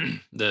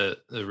 the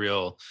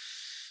real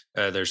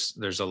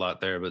there's a lot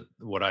there, but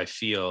what I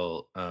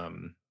feel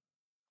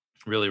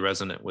really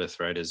resonant with,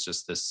 right, is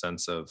just this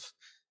sense of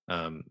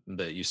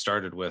that you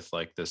started with,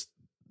 like this,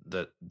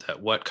 that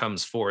what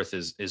comes forth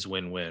is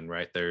win-win,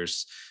 right?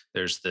 There's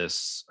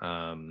this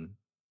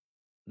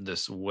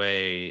this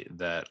way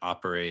that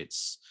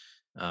operates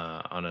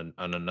on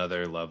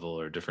another level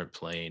or different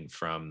plane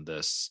from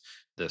this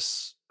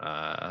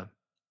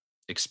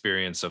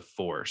experience of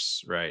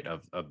force, right?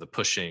 Of the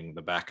pushing,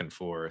 the back and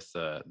forth,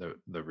 the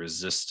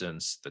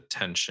resistance, the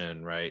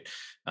tension, right?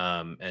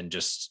 And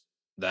just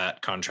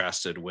that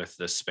contrasted with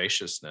this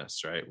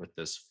spaciousness, right? With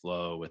this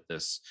flow, with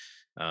this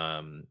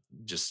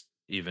just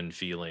even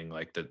feeling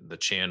like the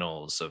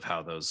channels of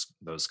how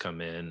those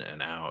come in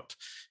and out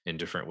in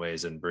different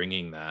ways, and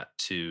bringing that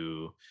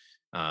to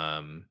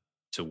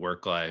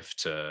work life,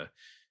 to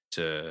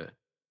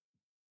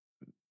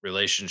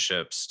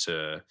relationships,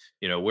 to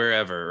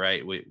wherever,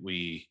 right?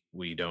 We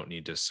don't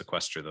need to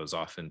sequester those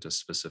off into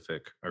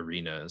specific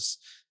arenas,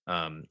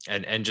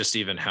 and just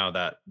even how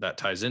that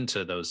ties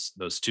into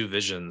those two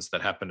visions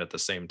that happened at the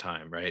same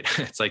time, right?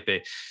 It's like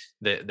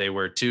they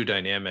were two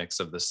dynamics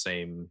of a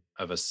same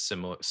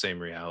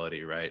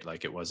reality, right?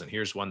 Like it wasn't,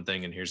 here's one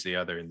thing and here's the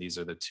other and these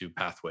are the two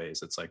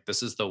pathways. It's like,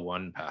 this is the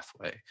one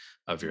pathway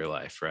of your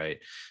life, right?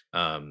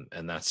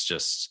 And that's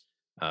just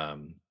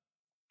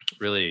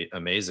really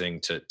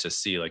amazing to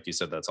see, like you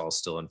said, that's all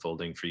still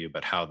unfolding for you,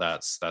 but how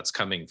that's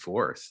coming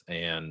forth.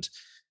 And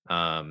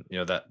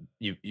that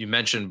you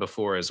mentioned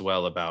before as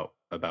well about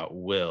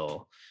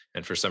will,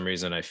 and for some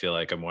reason I feel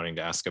like I'm wanting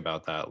to ask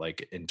about that,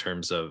 like in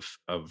terms of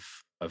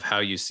how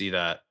you see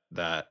that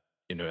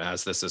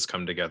as this has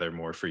come together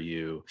more for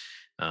you.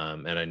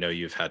 And I know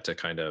you've had to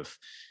kind of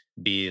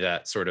be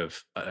that sort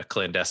of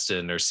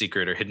clandestine or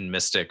secret or hidden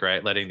mystic,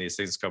 right? Letting these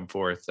things come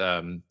forth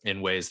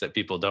in ways that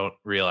people don't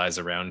realize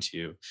around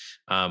you.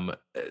 And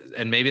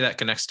maybe that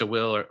connects to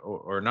will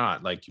or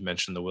not. Like you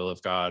mentioned the will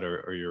of God,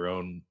 or your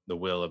own, the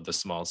will of the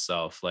small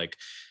self. Like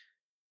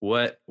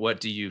what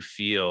do you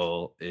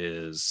feel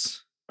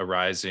is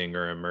arising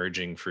or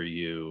emerging for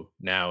you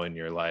now in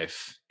your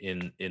life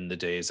in the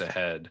days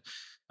ahead?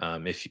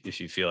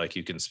 If you feel like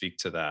you can speak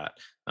to that,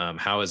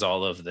 how is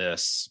all of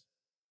this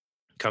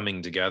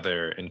coming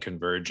together and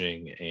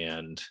converging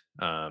and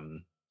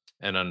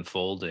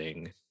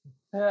unfolding?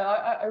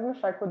 Yeah, I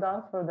wish I could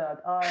answer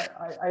that.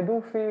 I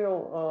do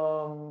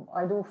feel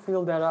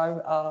that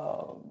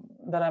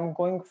I'm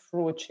going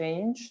through a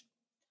change,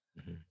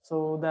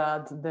 so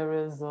that there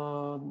is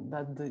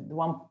that the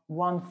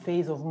one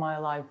phase of my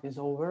life is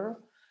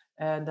over,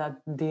 and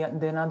that the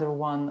another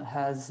one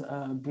has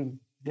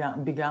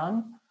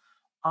begun.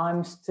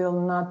 I'm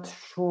still not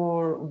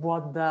sure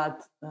what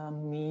that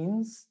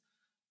means,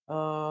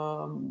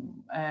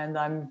 and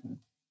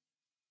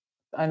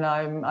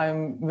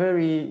I'm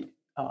very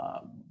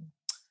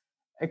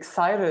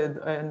excited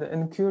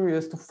and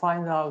curious to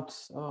find out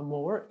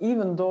more,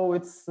 even though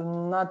it's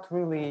not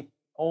really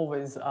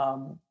always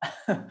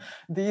the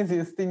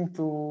easiest thing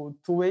to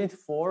wait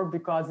for,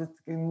 because it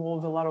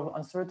involves a lot of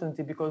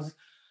uncertainty, because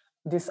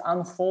this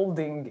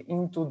unfolding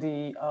into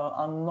the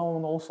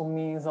unknown also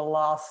means a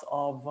loss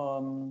of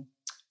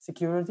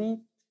security,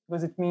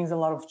 because it means a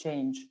lot of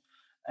change.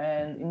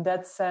 And in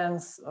that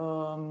sense,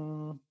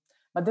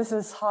 but this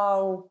is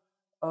how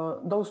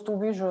those two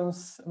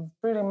visions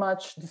pretty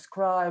much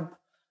describe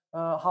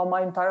how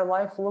my entire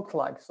life looked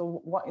like.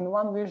 So in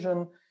one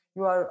vision,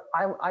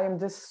 I am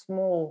this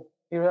small,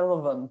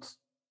 irrelevant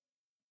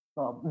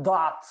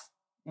dot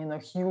in a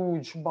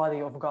huge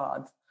body of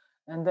God.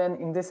 And then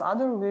in this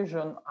other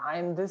vision,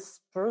 I'm this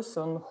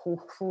person who,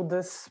 through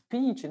this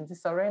speech in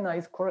this arena,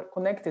 is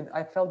connected.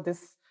 I felt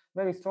this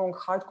very strong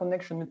heart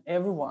connection with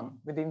everyone,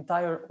 with the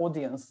entire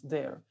audience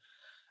there.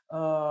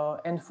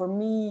 And for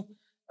me,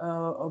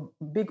 a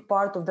big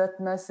part of that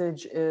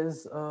message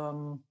is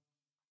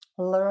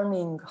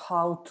learning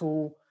how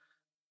to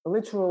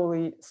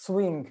literally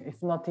swing,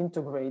 if not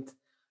integrate,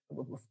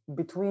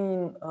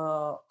 between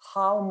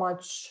how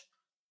much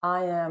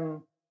I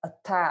am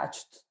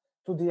attached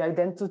to the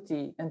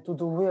identity and to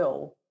the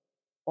will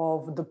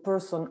of the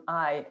person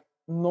I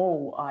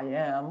know I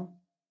am,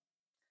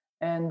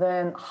 and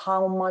then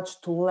how much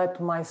to let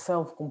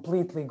myself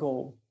completely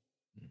go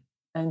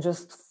and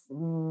just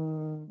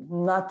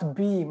not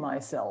be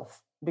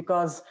myself,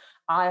 because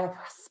I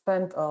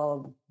spent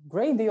a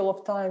great deal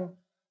of time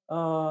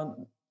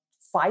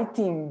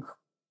fighting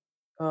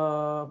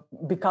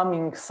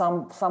becoming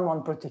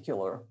someone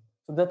particular.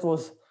 So that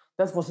was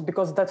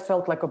because that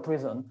felt like a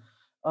prison.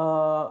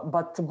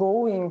 But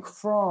going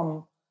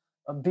from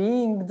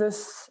being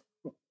this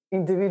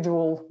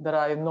individual that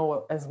I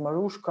know as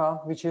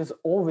Marushka, which is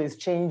always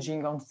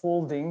changing,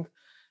 unfolding,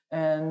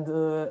 and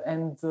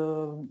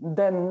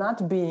then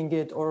not being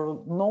it,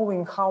 or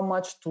knowing how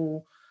much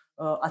to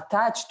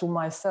attach to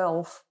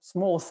myself,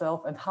 small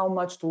self, and how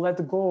much to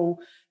let go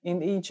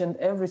in each and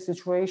every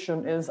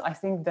situation, is, I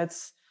think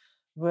that's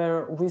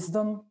where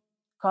wisdom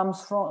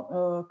comes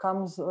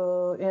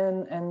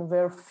in, and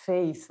where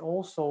faith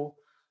also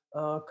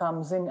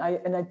comes in.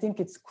 I think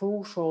it's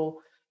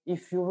crucial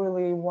if you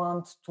really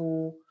want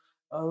to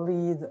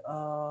lead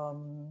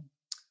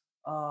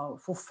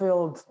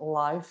fulfilled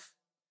life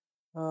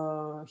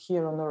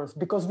here on earth,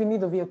 because we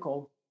need a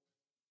vehicle.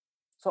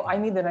 So I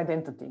need an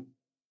identity.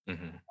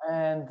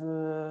 And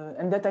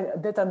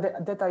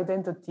that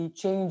identity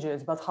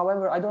changes, but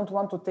however, I don't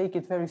want to take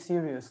it very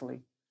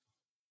seriously.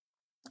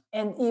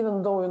 And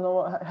even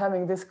though,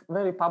 having this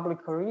very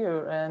public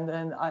career,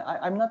 and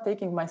I'm not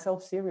taking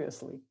myself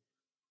seriously.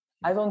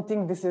 I don't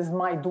think this is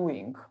my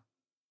doing,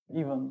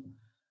 even.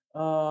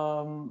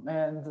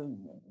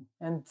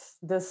 And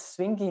this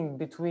swinging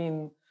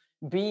between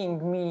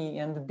being me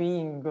and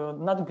being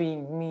not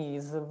being me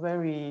is a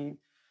very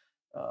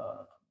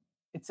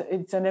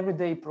it's an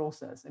everyday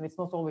process, and it's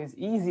not always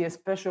easy,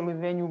 especially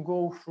when you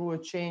go through a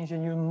change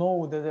and you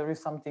know that there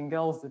is something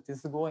else that is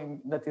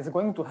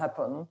going to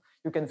happen.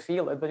 You can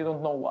feel it, but you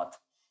don't know what.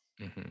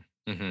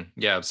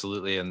 Yeah,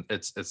 absolutely. And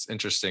it's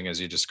interesting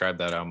as you describe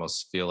that. I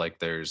almost feel like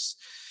there's,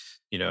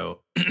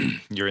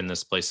 you're in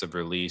this place of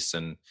release,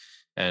 and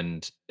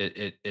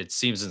it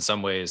seems in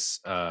some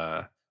ways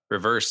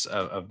reverse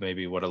of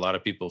maybe what a lot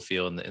of people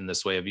feel in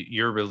this way of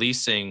you're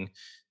releasing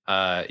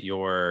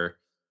your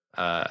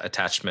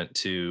attachment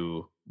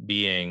to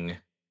being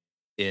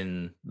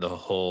in the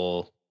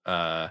whole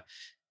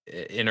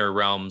inner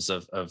realms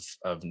of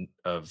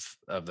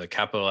the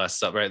capital S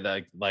stuff,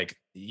 right? Like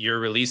you're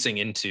releasing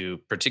into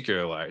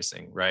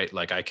particularizing, right?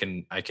 Like I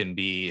can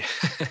be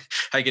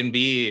I can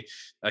be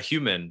a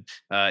human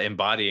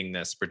embodying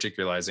this,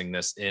 particularizing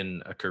this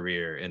in a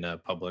career, in a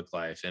public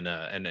life, and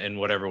in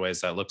whatever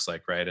ways that looks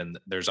like, right? And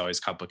there's always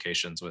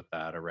complications with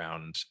that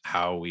around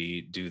how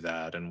we do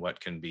that and what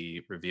can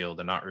be revealed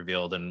and not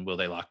revealed, and will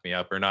they lock me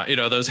up or not?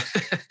 Those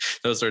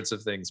those sorts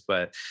of things.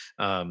 But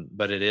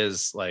it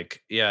is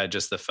like, yeah,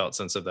 just the felt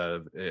sense of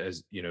that,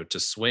 as to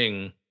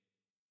swing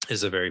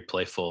is a very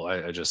playful.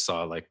 I just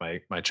saw like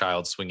my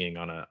child swinging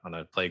on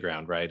a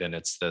playground, right? And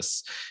it's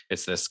this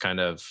kind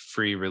of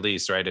free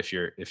release, right? If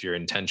your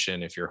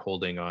intention, if you're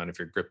holding on, if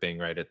you're gripping,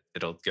 right,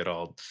 it'll get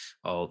all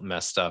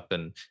messed up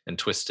and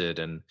twisted,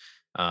 and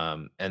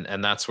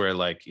that's where,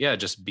 like, yeah,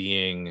 just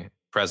being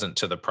present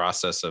to the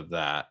process of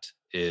that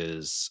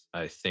is,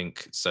 I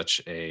think,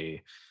 such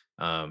a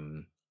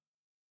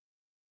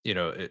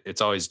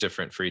it's always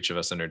different for each of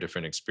us and our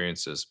different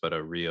experiences, but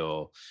a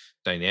real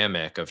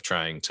dynamic of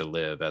trying to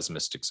live as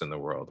mystics in the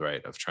world,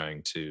 right? Of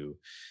trying to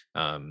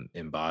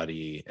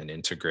embody and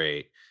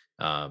integrate,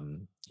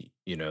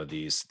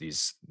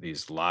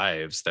 these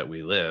lives that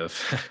we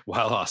live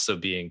while also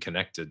being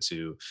connected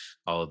to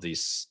all of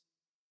these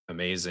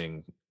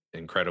amazing,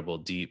 incredible,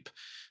 deep,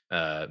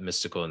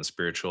 mystical and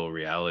spiritual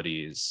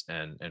realities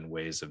and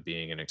ways of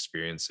being and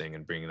experiencing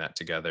and bringing that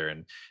together,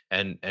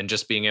 and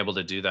just being able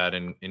to do that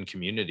in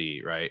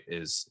community, right,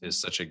 is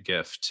such a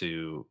gift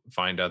to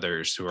find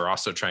others who are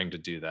also trying to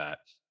do that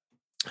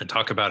and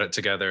talk about it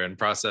together and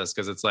process,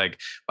 because it's like,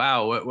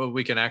 wow, what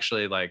we can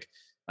actually like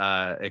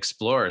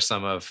explore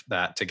some of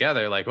that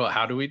together. Like, well,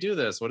 how do we do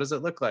this? What does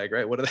it look like,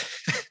 right? What are they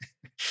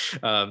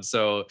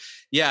so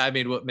yeah, I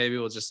mean, maybe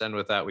we'll just end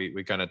with that.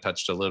 We kind of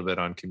touched a little bit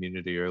on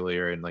community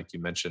earlier, and like you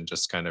mentioned,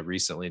 just kind of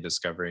recently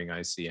discovering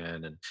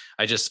ICN, and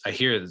I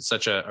hear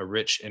such a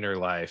rich inner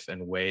life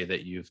and way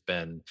that you've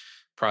been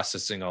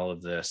processing all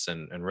of this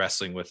and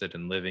wrestling with it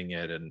and living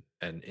it, and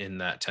in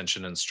that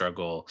tension and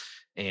struggle,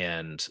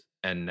 and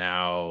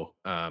now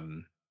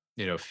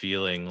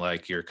feeling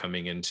like you're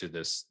coming into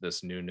this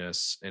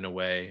newness in a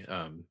way,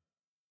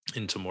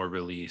 into more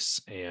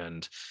release.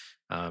 And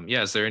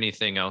yeah, is there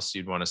anything else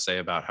you'd want to say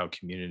about how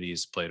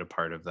communities played a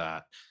part of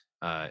that,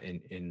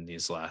 in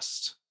these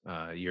last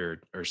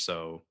year or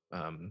so,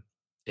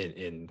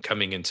 in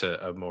coming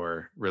into a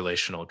more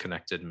relational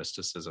connected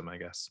mysticism, I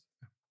guess?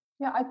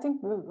 Yeah, I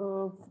think,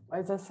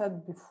 as I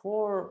said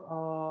before,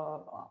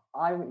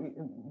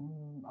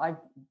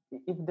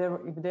 if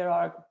there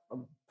are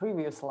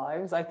previous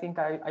lives, I think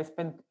I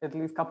spent at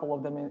least a couple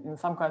of them in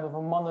some kind of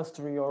a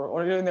monastery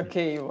or in a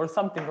cave or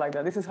something like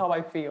that. This is how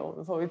I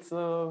feel.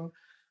 So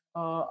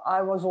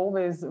I was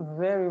always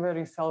very,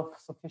 very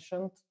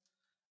self-sufficient,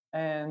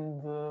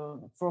 and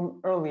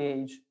from early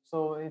age.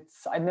 So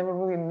I never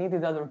really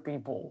needed other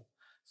people.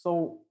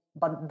 So,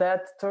 but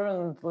that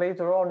turned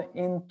later on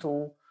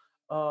into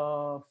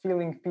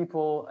feeling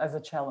people as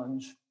a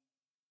challenge.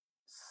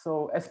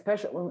 So,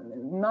 especially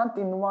not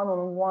in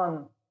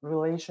one-on-one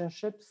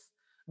relationships,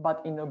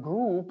 but in a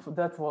group,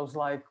 that was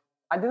like,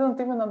 I didn't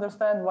even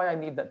understand why I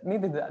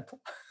needed that.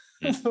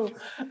 Mm. So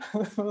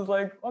it was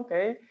like,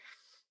 okay,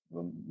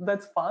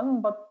 that's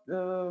fun, but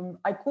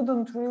I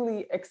couldn't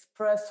really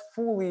express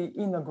fully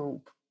in a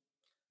group.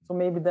 So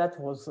maybe that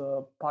was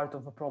part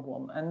of the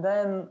problem. And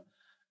then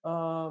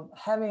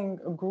having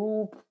a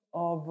group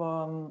of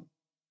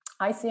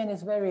ICN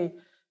is very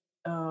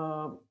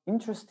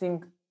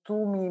interesting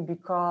to me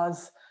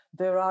because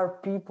there are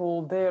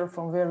people there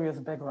from various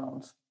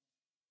backgrounds.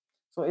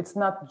 So it's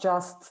not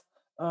just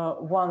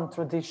one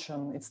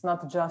tradition. It's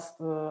not just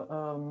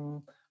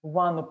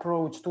one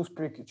approach to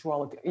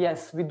spirituality.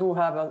 Yes, we do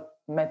have a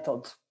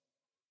method,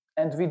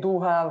 and we do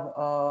have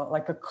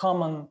like a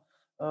common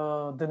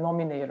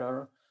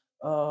denominator.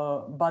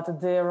 But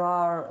there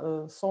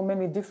are so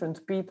many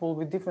different people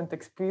with different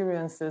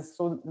experiences,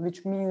 so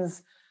which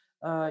means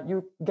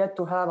you get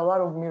to have a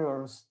lot of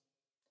mirrors,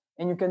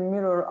 and you can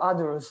mirror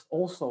others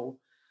also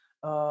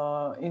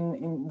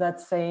in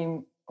that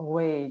same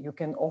way. You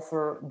can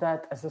offer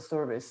that as a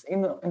service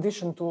in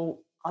addition to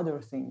other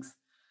things,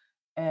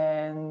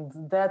 and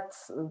that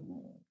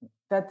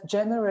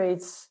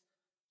generates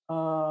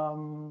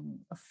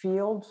a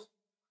field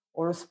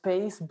or a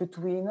space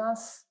between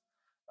us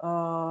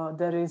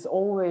that is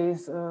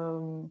always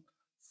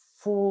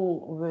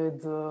full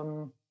with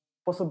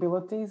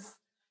possibilities.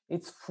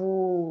 It's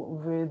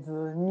full with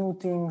new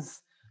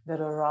things that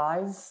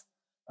arise,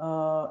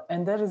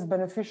 and that is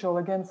beneficial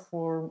again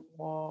for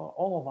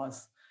all of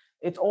us.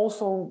 It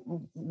also,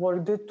 what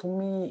it did to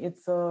me, it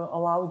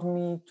allowed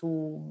me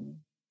to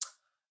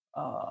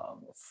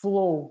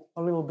flow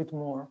a little bit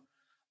more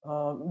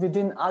with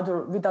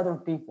other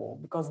people,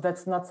 because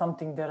that's not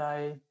something that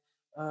I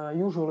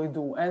usually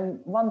do. And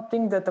one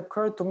thing that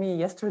occurred to me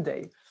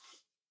yesterday,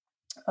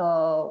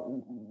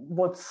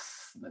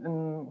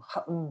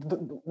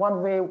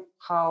 one way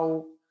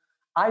how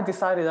I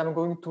decided I'm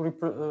going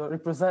to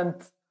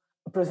present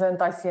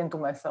ICN to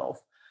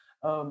myself.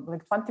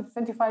 Like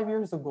 25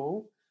 years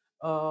ago,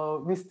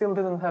 we still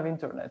didn't have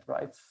internet,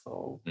 right?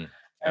 So,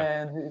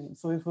 Yeah. and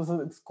so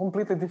it's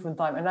completely different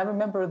time. And I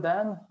remember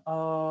then,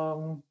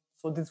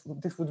 so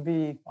this would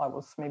be, I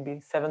was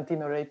maybe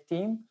 17 or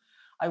 18.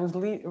 I was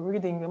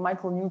reading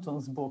Michael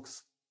Newton's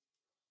books.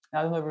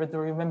 I don't know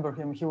whether you remember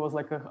him. He was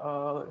like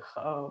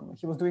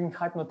he was doing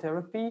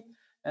hypnotherapy,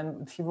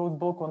 and he wrote a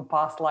book on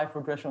past life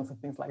regressions and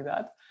things like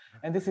that.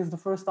 And this is the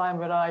first time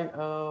when I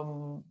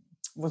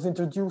was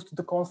introduced to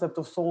the concept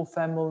of soul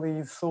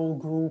families, soul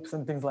groups,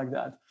 and things like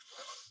that.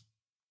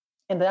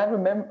 And I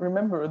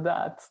remember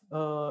that,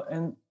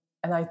 and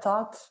I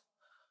thought,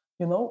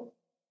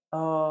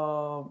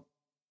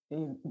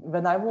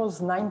 when I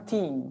was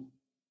 19,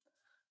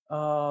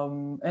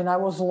 and I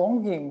was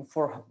longing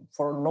for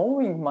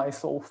knowing my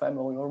soul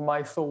family or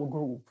my soul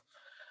group,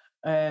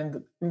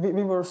 and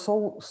we were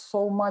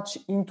so much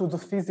into the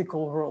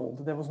physical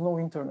world. There was no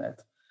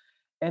internet,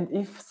 and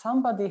if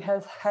somebody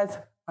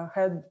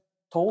had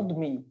told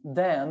me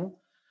then,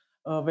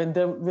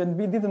 when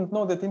we didn't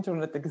know that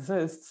internet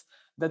exists,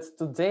 that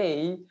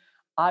today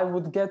I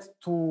would get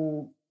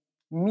to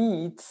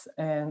meet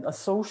and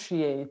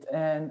associate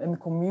and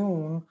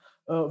commune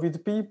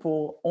with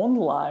people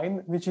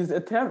online, which is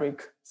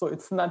etheric, so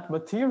it's not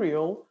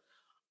material,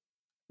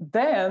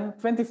 then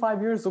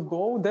 25 years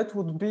ago, that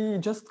would be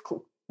just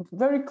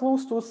very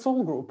close to a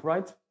soul group,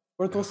 right?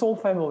 Or to a soul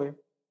family.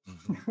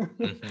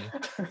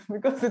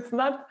 Because it's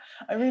not,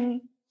 I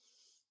mean,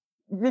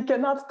 we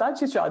cannot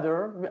touch each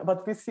other,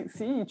 but we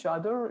see each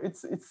other.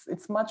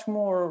 It's much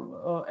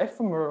more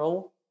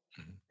ephemeral.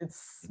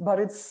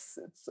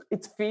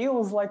 It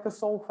feels like a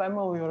soul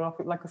family or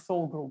like a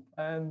soul group,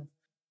 and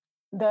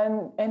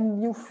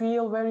you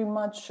feel very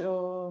much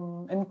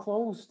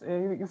enclosed.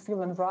 You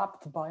feel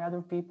enwrapped by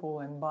other people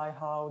and by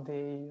how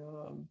they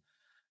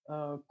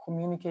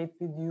communicate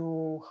with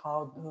you.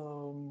 How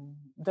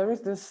there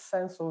is this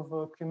sense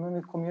of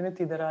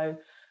community that I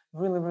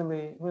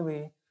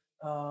really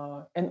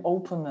an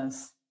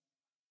openness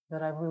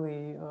that I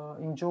really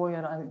enjoy,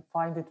 and I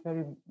find it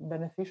very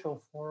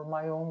beneficial for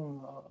my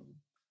own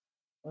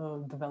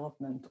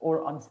development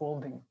or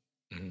unfolding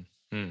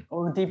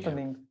or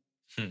deepening.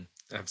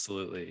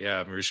 Absolutely.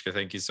 Yeah. Mariuszka,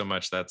 thank you so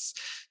much. That's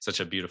such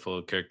a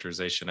beautiful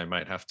characterization. I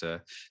might have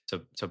to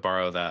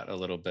borrow that a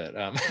little bit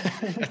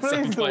at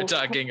some point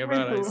talking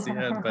about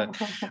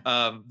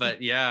ICN,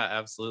 but yeah,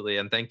 absolutely.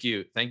 And thank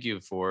you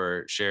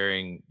for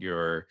sharing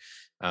your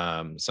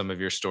some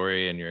of your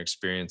story and your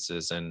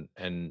experiences, and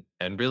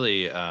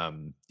really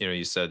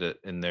you said it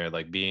in there,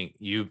 like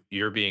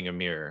you're being a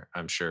mirror,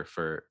 I'm sure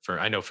for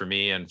I know for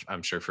me, and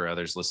I'm sure for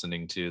others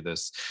listening to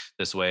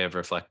this way of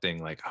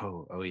reflecting, like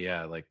oh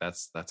yeah, like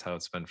that's how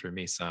it's been for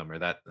me some, or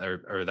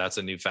that's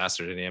a new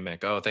facet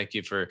dynamic. Oh, thank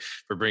you for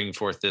bringing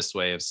forth this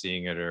way of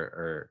seeing it,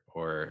 or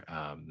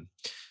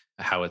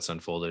how it's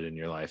unfolded in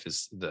your life.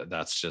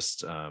 That's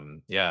just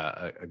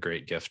a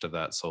great gift of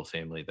that soul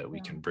family, that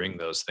we can bring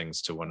those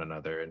things to one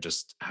another, and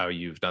just how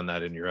you've done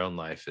that in your own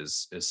life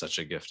is such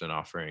a gift and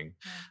offering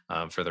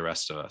for the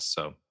rest of us.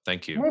 So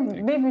thank you.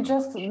 Maybe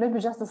just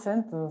a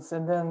sentence,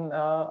 and then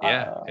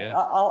yeah.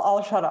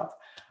 I'll shut up.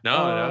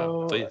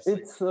 No, please.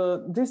 It's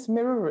this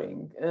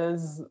mirroring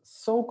is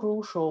so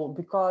crucial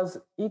because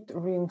it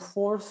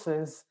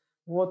reinforces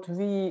what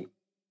we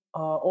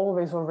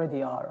always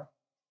already are.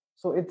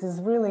 So it is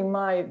really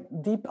my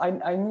deep,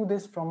 I knew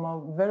this from a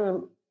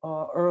very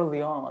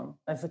early on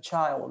as a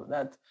child,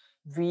 that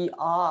we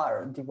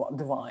are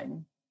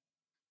divine.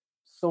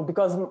 So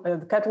because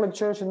the Catholic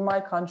Church in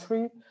my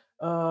country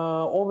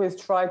always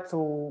tried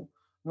to,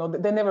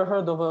 they never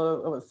heard of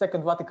a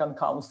Second Vatican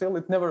Council.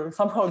 It never,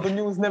 somehow the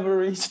news never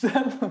reached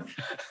them.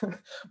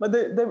 But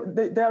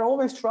they are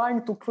always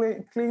trying to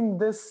clean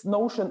this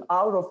notion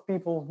out of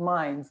people's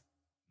minds,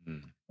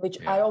 which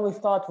I always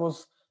thought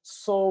was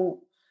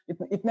so,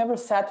 it never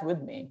sat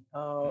with me.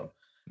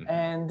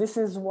 And this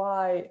is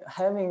why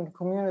having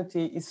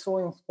community is so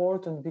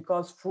important,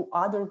 because through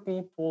other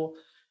people,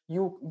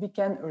 we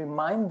can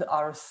remind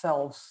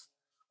ourselves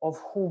of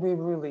who we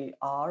really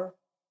are.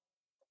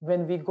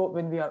 When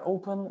we are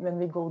open, when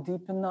we go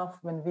deep enough,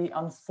 when we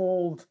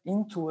unfold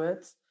into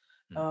it,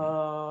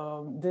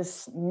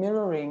 this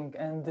mirroring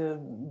and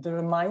the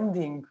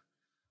reminding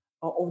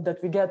that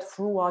we get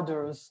through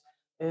others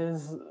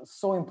is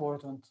so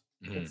important.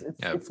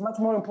 It's much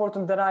more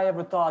important than I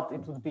ever thought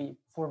it would be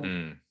for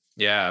me.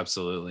 Yeah,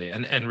 absolutely.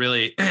 And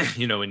really,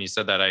 when you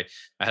said that, I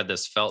had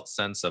this felt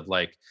sense of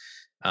like,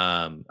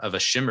 of a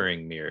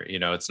shimmering mirror.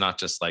 It's not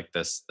just like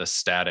the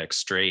static,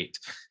 straight,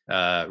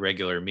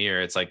 regular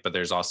mirror. It's like, but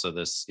there's also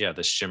this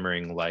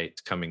shimmering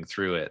light coming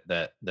through it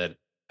that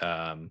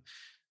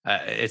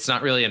it's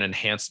not really an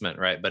enhancement,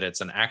 right? But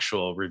it's an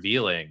actual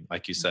revealing,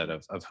 like you said,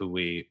 of who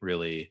we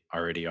really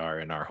already are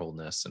in our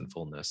wholeness and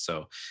fullness.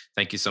 So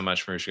thank you so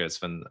much, Mariuszka. It's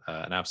been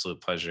an absolute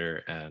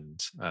pleasure.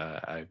 And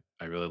I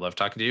really love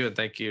talking to you. And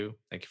thank you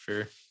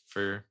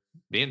for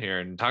being here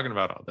and talking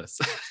about all this.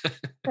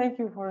 Thank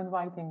you for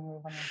inviting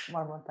me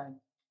one more time.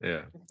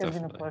 Yeah, it has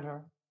been a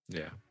pleasure.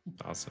 Yeah,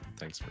 awesome.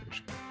 Thanks,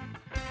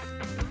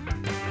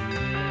 Mariuszka.